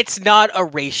it's not a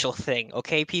racial thing,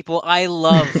 okay, people? I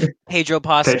love Pedro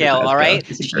Pascal, all right?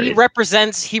 He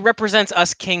represents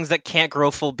us kings that can't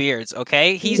grow full beards,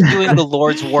 okay? He's doing the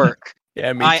Lord's work.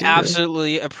 Yeah, me I too.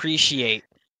 absolutely appreciate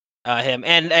him,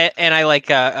 and I like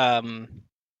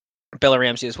Bella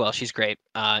Ramsey as well. She's great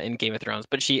in Game of Thrones.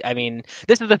 But this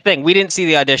is the thing. We didn't see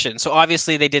the audition, so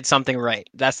obviously they did something right.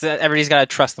 Everybody's got to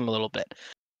trust them a little bit.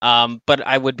 But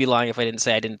I would be lying if I didn't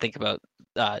say I didn't think about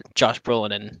Josh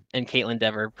Brolin and Caitlin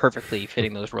Dever perfectly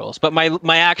fitting those roles. But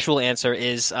my actual answer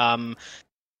is, and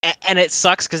it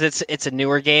sucks because it's a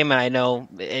newer game, and I know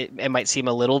it might seem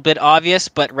a little bit obvious,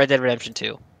 but Red Dead Redemption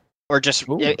 2. Or just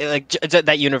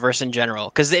that universe in general,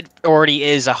 because it already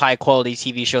is a high quality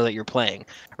TV show that you're playing,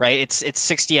 right? It's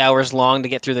 60 hours long to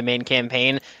get through the main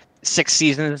campaign, 6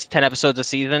 seasons, 10 episodes a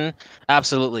season.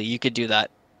 Absolutely, you could do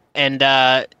that. And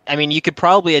you could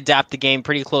probably adapt the game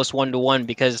pretty close 1-to-1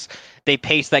 because they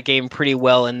pace that game pretty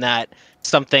well. In that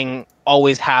something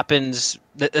always happens,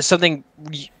 something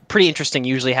pretty interesting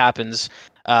usually happens,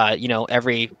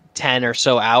 every 10 or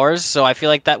so hours. So I feel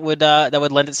like that would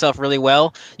lend itself really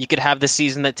well. You could have the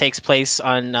season that takes place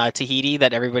on Tahiti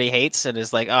that everybody hates and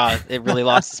is like, it really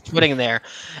lost its footing there,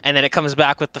 and then it comes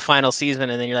back with the final season,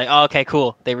 and then you're like, oh, okay,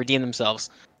 cool, they redeem themselves.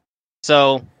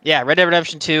 So yeah, Red Dead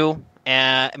Redemption 2.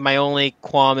 And my only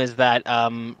qualm is that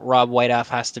Rob Whiteoff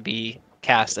has to be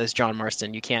cast as John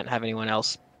Marston. You can't have anyone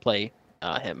else play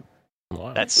him.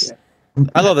 Wow.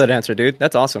 I love that answer, dude.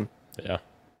 That's awesome. Yeah.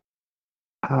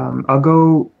 I'll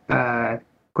go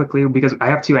quickly because I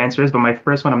have two answers, but my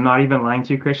first one, I'm not even lying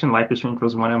to you, Christian. Life is Strange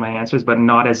was one of my answers, but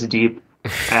not as deep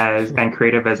and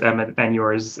creative as Emmett and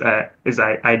yours is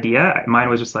idea. Mine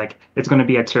was just like, it's going to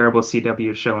be a terrible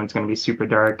CW show and it's going to be super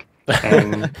dark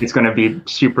and it's going to be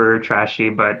super trashy,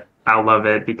 but I'll love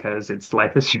it because it's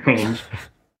Life is Strange.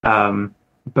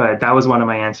 But that was one of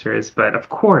my answers. But of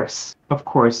course,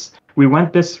 we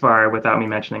went this far without me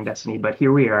mentioning Destiny, but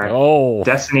here we are. Oh,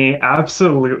 Destiny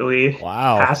absolutely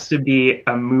has to be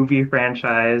a movie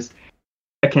franchise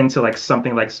akin to like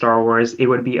something like Star Wars. It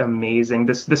would be amazing.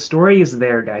 The story is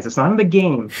there, guys. It's not in the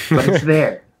game, but it's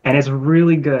there, and it's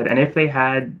really good. And if they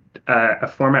had a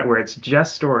format where it's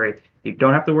just story, you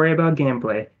don't have to worry about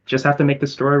gameplay. Just have to make the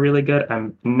story really good.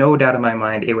 I'm no doubt in my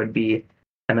mind it would be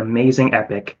an amazing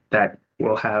epic that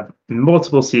will have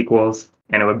multiple sequels,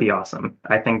 and it would be awesome.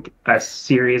 I think a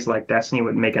series like Destiny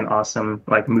would make an awesome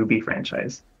like movie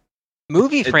franchise.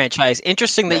 Movie franchise.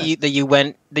 Interesting that Yeah. you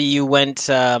went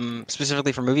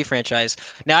specifically for movie franchise.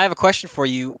 Now I have a question for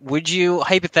you. Would you,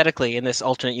 hypothetically, in this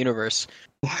alternate universe,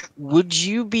 would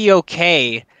you be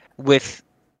okay with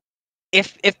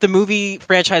if the movie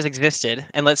franchise existed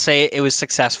and let's say it was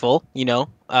successful,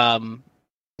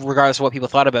 regardless of what people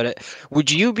thought about it, would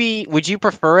you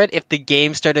prefer it if the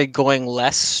game started going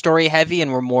less story heavy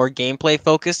and were more gameplay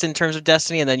focused in terms of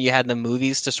Destiny, and then you had the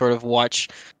movies to sort of watch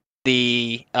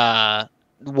the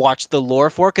lore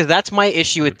for? Because that's my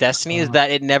issue with Destiny, is that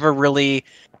it never really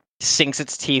sinks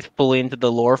its teeth fully into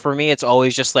the lore for me. It's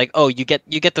always just like, oh, you get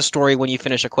the story when you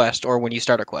finish a quest or when you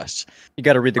start a quest. You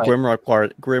got to read the Right.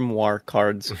 Grimoire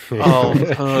cards.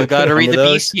 Gotta read Some the of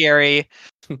those. bestiary.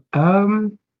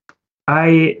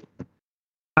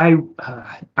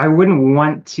 I wouldn't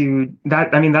want to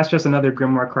that. I mean, that's just another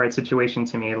Grimoire card situation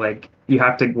to me. Like, you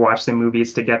have to watch the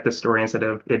movies to get the story instead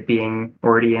of it being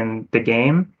already in the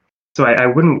game. So I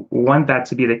wouldn't want that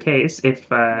to be the case.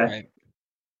 If Right.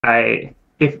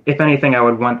 if anything, I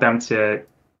would want them to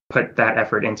put that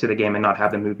effort into the game and not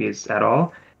have the movies at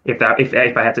all. If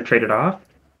I had to trade it off.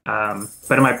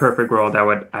 But in my perfect world,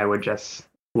 I would just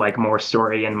like more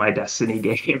story in my Destiny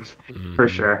game for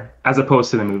sure, as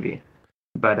opposed to the movie.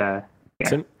 But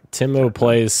yeah. Timo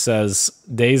Plays says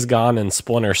Days Gone and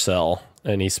Splinter Cell,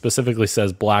 and he specifically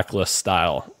says Blacklist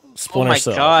style. Splinter my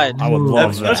Cell. God. I would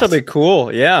love that. That's something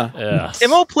cool. Yeah. Yeah.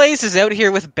 Timo Plays is out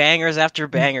here with bangers after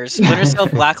bangers. Splinter Cell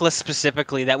Blacklist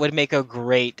specifically, that would make a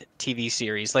great TV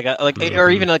series, or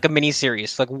even like a mini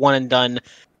series, like one and done,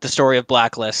 the story of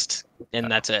Blacklist, and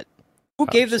that's it. Who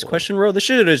gave this question, Ro? This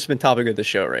should have just been topic of the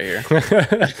show right here.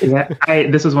 Yeah,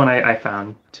 this is one I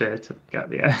found to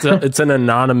get. Yeah, It's an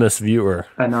anonymous viewer.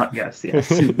 not yes. See,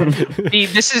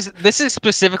 this is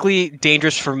specifically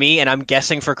dangerous for me, and I'm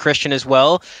guessing for Christian as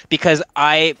well, because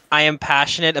I am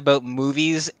passionate about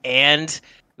movies and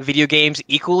video games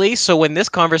equally. So when this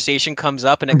conversation comes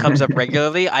up, and it comes up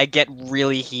regularly, I get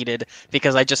really heated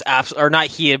because I just or not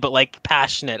heated, but like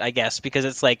passionate, I guess, because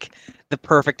it's like the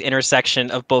perfect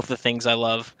intersection of both the things I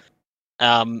love.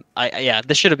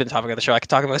 This should have been topic of the show. I could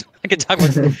talk about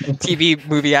TV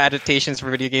movie adaptations for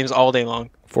video games all day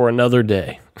long. For another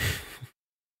day.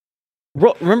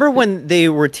 Remember when they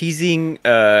were teasing?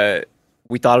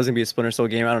 We thought it was gonna be a Splinter Cell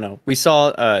game. I don't know. We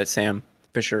saw Sam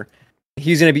Fisher.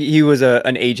 He was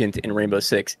an agent in Rainbow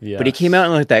Six, but he came out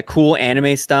in like that cool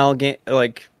anime style game,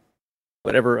 like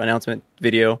whatever announcement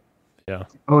video. Yeah.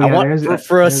 Oh yeah.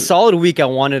 For a solid week, I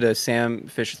wanted a Sam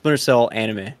Fisher Splinter Cell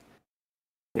anime.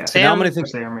 Yeah. So now I'm gonna think.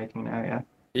 They are making now. Yeah.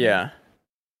 Yeah.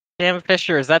 Sam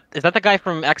Fisher, is that the guy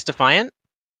from X Defiant?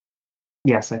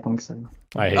 Yes, I think so.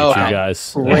 I hate Oh, you wow.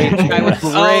 guys. Great. The guy with,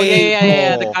 Great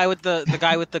yeah. call. The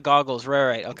guy with the goggles.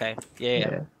 Right. Okay.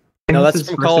 Yeah. No, This that's is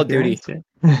from first Call of Duty. appearance,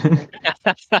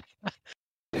 yeah.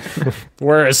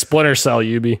 Where is Splinter Cell,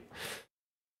 Yubi?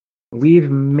 We've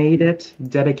made it,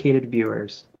 dedicated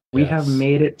viewers. We Yes. have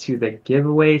made it to the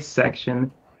giveaway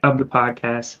section of the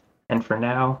podcast. And for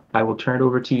now, I will turn it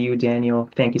over to you, Daniel.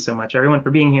 Thank you so much, everyone,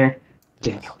 for being here.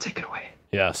 Daniel, take it away.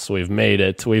 Yes, we've made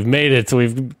it.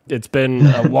 It's been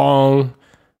a long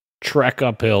trek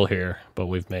uphill here, but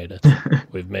we've made it.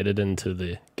 We've made it into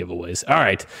the giveaways. All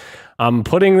right. I'm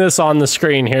putting this on the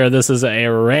screen here. This is a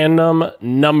random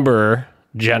number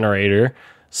generator.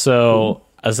 So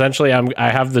essentially I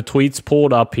have the tweets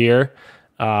pulled up here.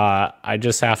 I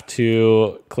just have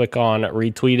to click on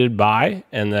retweeted by,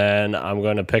 and then I'm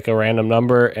going to pick a random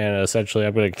number, and essentially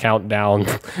I'm going to count down.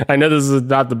 I know this is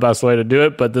not the best way to do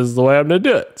it, but this is the way I'm going to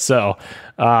do it. So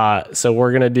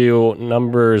we're going to do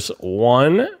numbers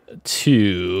 1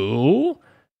 to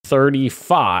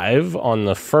 35 on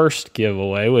the first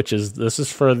giveaway, this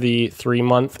is for the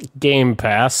 3-month Game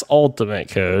Pass Ultimate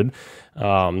code.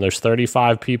 There's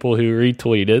 35 people who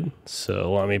retweeted,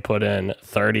 so let me put in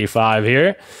 35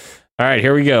 here. All right,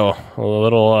 here we go. A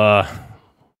little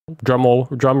drum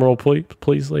roll,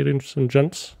 please, ladies and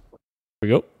gents. Here we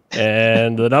go.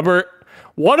 And the number.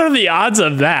 What are the odds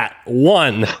of that?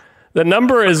 1. The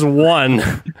number is 1.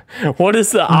 What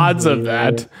is the odds of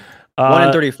that? 1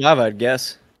 in 35, I'd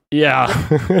guess. Yeah.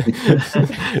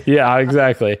 Yeah,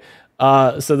 exactly.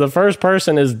 So the first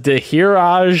person is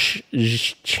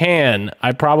Dehiraj Chan.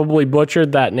 I probably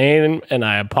butchered that name, and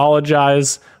I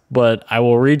apologize, but I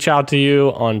will reach out to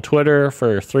you on Twitter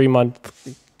for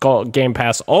 3-month Game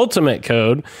Pass Ultimate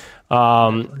code.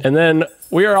 And then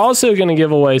we are also going to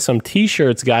give away some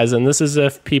t-shirts, guys, and this is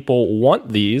if people want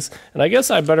these. And I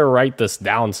guess I better write this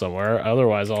down somewhere,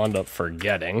 otherwise I'll end up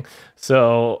forgetting.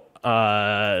 So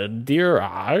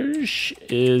Diraj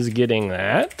is getting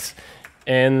that.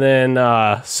 And then,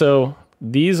 so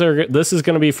this is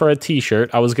going to be for a t-shirt.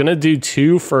 I was going to do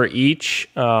 2 for each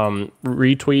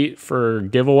retweet for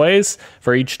giveaways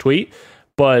for each tweet.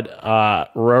 But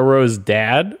Roro's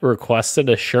dad requested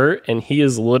a shirt, and he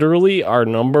is literally our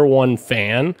 #1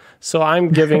 fan. So I'm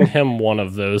giving him one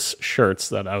of those shirts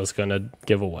that I was going to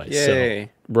give away. Yay. So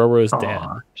Roro's dad.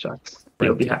 Aw, shucks.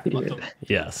 He'll be happy to hear that.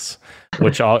 Yes,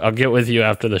 which I'll get with you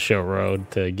after the show, Road,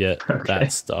 to get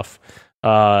that stuff.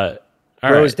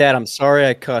 Rose dad, I'm sorry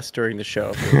I cussed during the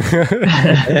show.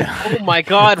 Oh my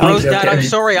God, Rose Dad, I'm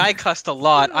sorry I cussed a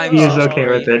lot. He's sorry. okay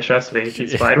with it, trust me.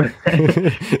 He's fine with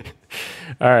it.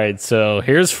 All right, so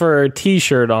here's for a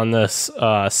t-shirt on this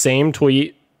same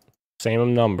tweet,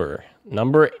 same number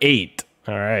 8.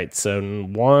 All right, so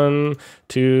 1,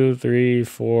 2, 3,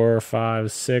 4,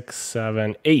 5, 6,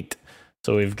 7, 8.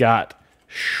 So we've got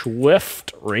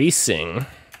Swift Racing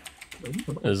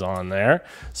is on there,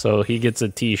 so he gets a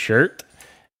t-shirt.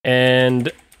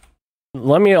 And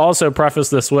let me also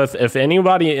preface this with, if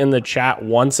anybody in the chat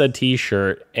wants a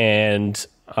t-shirt and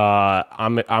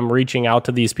I'm reaching out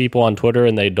to these people on Twitter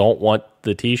and they don't want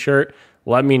the t-shirt,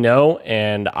 let me know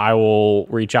and I will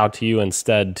reach out to you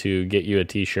instead to get you a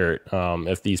t-shirt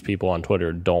if these people on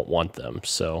Twitter don't want them.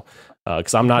 So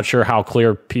because I'm not sure how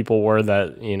clear people were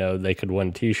that they could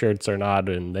win t-shirts or not,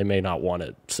 and they may not want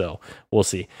it, so we'll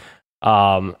see.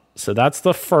 So that's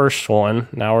the first one.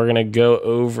 Now we're going to go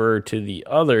over to the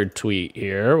other tweet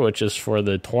here, which is for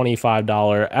the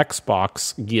 $25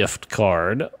 Xbox gift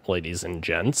card, ladies and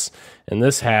gents. And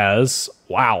this has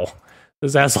a lot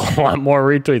more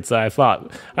retweets than I thought.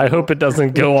 I hope it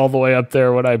doesn't go all the way up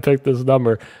there when I pick this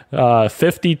number.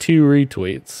 52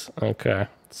 retweets. Okay.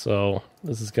 So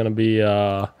this is going to be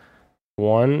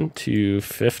 1 to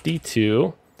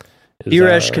 52.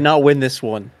 Diresh cannot win this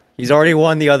one. He's already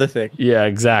won the other thing. Yeah,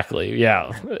 exactly.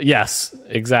 Yeah. Yes,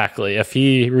 exactly. If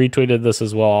he retweeted this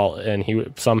as well and he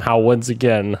somehow wins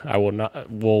again,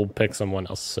 we'll pick someone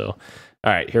else. So, all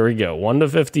right, here we go. 1 to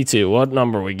 52. What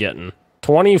number are we getting?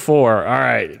 24. All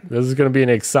right. This is going to be an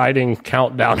exciting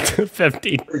countdown to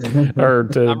 50 or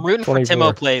to I'm rooting 24. for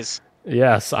Timo plays.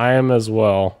 Yes, I am as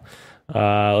well.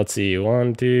 Let's see.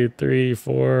 1, 2, 3,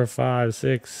 4, 5,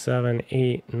 6, 7,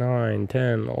 8, 9,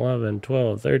 10, 11,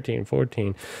 12, 13,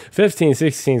 14, 15,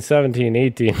 16, 17,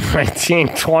 18, 19,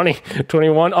 20,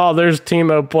 21. Oh, there's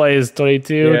Timo plays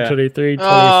 22, 23, 24.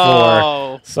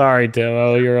 Oh. Sorry,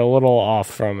 Timo. You're a little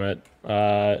off from it.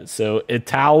 So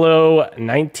Italo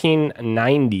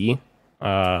 1990,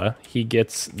 he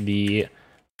gets the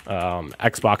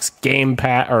Xbox Game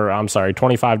Pass, $25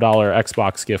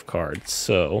 Xbox gift card.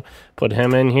 So put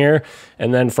him in here.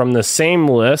 And then from the same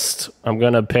list, I'm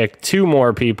going to pick 2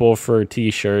 more people for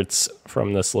t-shirts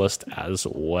from this list as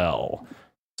well.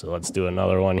 So let's do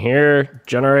another one here.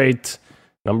 Generate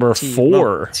number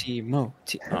 4. Timo.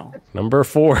 Number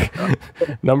 4.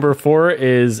 Number 4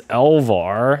 is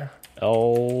Elvar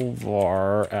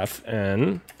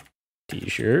FN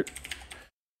t-shirt.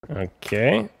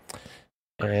 Okay.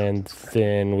 And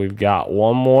then we've got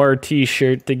one more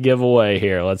t-shirt to give away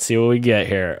here. Let's see what we get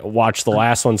here. Watch, the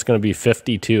last one's going to be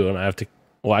 52, and I have to...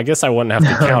 Well, I guess I wouldn't have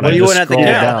to count. Well, I you just wouldn't have to scroll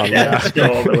count. down. Yeah.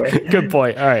 Scroll all the way. Good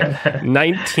point. All right.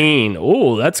 19.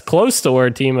 Ooh, that's close to where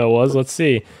Timo was. Let's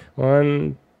see.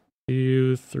 1,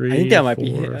 2, 3, I think that might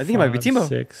be 4, it. I think it might be 5, Timo.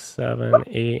 6, 7,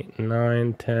 8,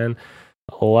 9, 10,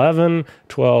 11,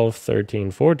 12,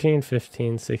 13, 14,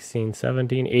 15, 16,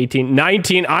 17, 18,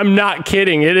 19. I'm not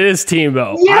kidding. It is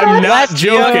Timo. Yes! I'm not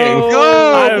joking.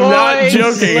 Go, I'm not boys!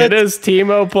 joking. It is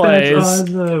Timo Plays. That's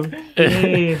awesome.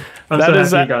 Yay. I'm That so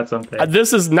is happy you got something.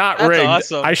 This is not That's rigged.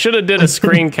 awesome. I should have did a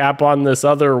screen cap on this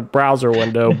other browser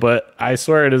window, but I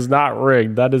swear it is not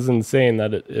rigged. That is insane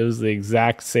that it was the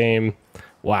exact same.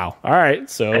 Wow. All right.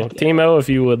 So, Timo, if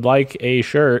you would like a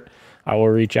shirt, I will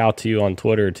reach out to you on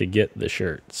Twitter to get the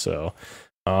shirt. So,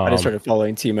 I just started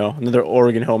following Timo, another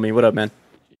Oregon homie. What up, man?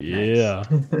 yeah.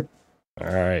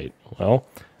 All right. Well,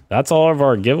 that's all of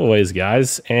our giveaways,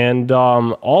 guys. And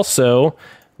also,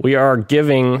 we are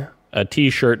giving a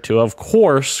t-shirt to, of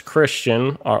course,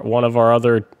 Christian, one of our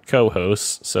other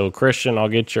co-hosts. So, Christian, I'll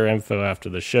get your info after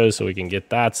the show so we can get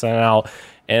that sent out.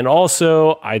 And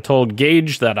also, I told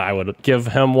Gage that I would give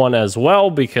him one as well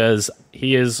because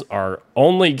he is our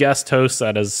only guest host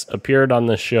that has appeared on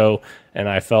this show, and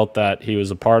I felt that he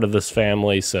was a part of this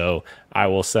family, so I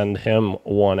will send him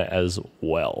one as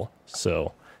well.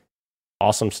 So,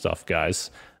 awesome stuff,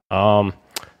 guys.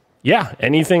 Yeah,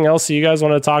 anything else you guys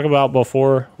want to talk about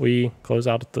before we close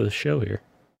out the show here?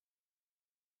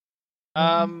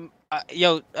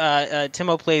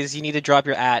 Timo Plays. You need to drop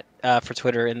your for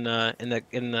Twitter in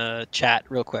the chat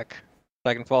real quick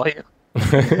so I can follow you.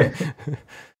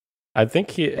 I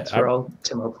think we're all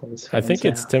Timo Plays fans I think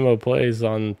it's Timo Plays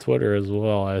on Twitter as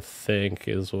well. I think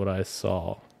is what I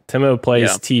saw. Timo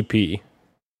Plays TP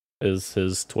is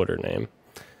his Twitter name.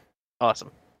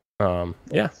 Awesome.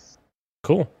 Yeah,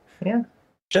 cool. Yeah.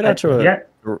 Shout out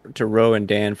to Ro and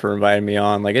Dan for inviting me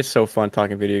on. Like, it's so fun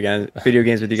talking video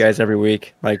games with you guys every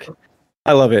week. Like,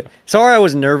 I love it. Sorry, I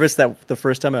was nervous that the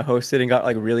first time I hosted and got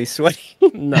like really sweaty.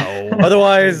 No.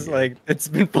 Otherwise, like, it's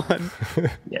been fun.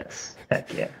 Yes.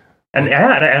 Heck yeah. And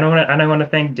I want to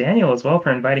thank Daniel as well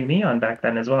for inviting me on back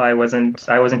then as well. I wasn't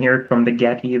here from the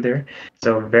get either,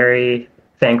 so very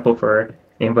thankful for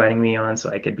inviting me on so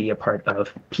I could be a part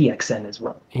of PXN as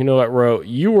well. You know what, Ro?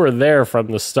 You were there from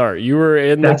the start. You were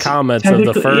in the comments of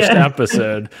the first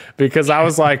episode because I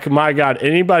was like, my God,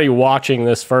 anybody watching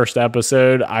this first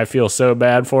episode, I feel so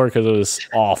bad for because it was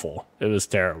awful. It was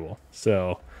terrible.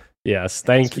 So, yes,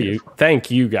 thank you.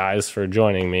 Thank you guys for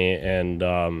joining me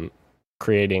and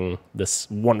creating this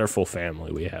wonderful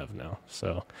family we have now.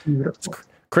 So, it's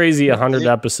crazy. 100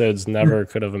 episodes, never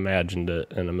could have imagined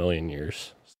it in a million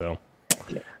years. So,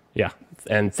 yeah,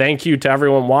 and thank you to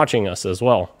everyone watching us as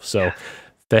well. So,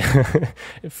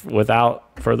 without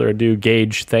further ado,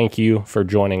 Gage, thank you for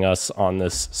joining us on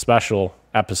this special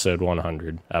episode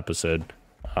 100 episode.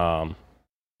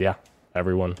 Yeah,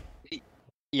 everyone.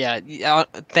 Yeah,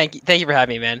 thank you for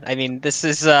having me, man. I mean, this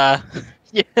is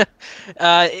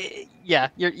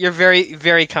you're very,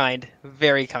 very kind,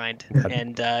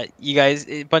 and you guys,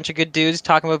 a bunch of good dudes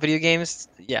talking about video games.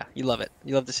 Yeah, you love it.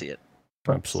 You love to see it.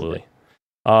 Absolutely.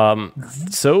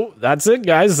 So that's it,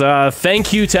 guys.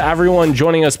 Thank you to everyone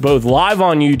joining us both live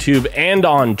on YouTube and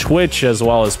on Twitch, as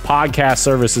well as podcast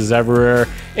services everywhere,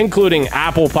 including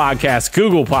Apple Podcasts,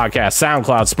 Google Podcasts,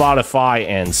 SoundCloud, Spotify,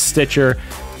 and Stitcher.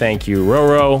 Thank you,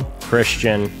 Roro,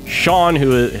 Christian, Sean,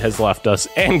 who has left us,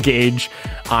 and Gage.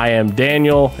 I am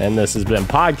Daniel, and this has been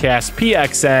Podcast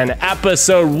PXN,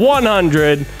 episode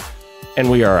 100, and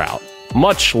we are out.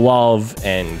 Much love,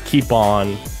 and keep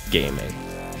on gaming.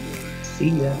 See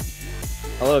ya.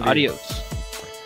 I love you. Adios.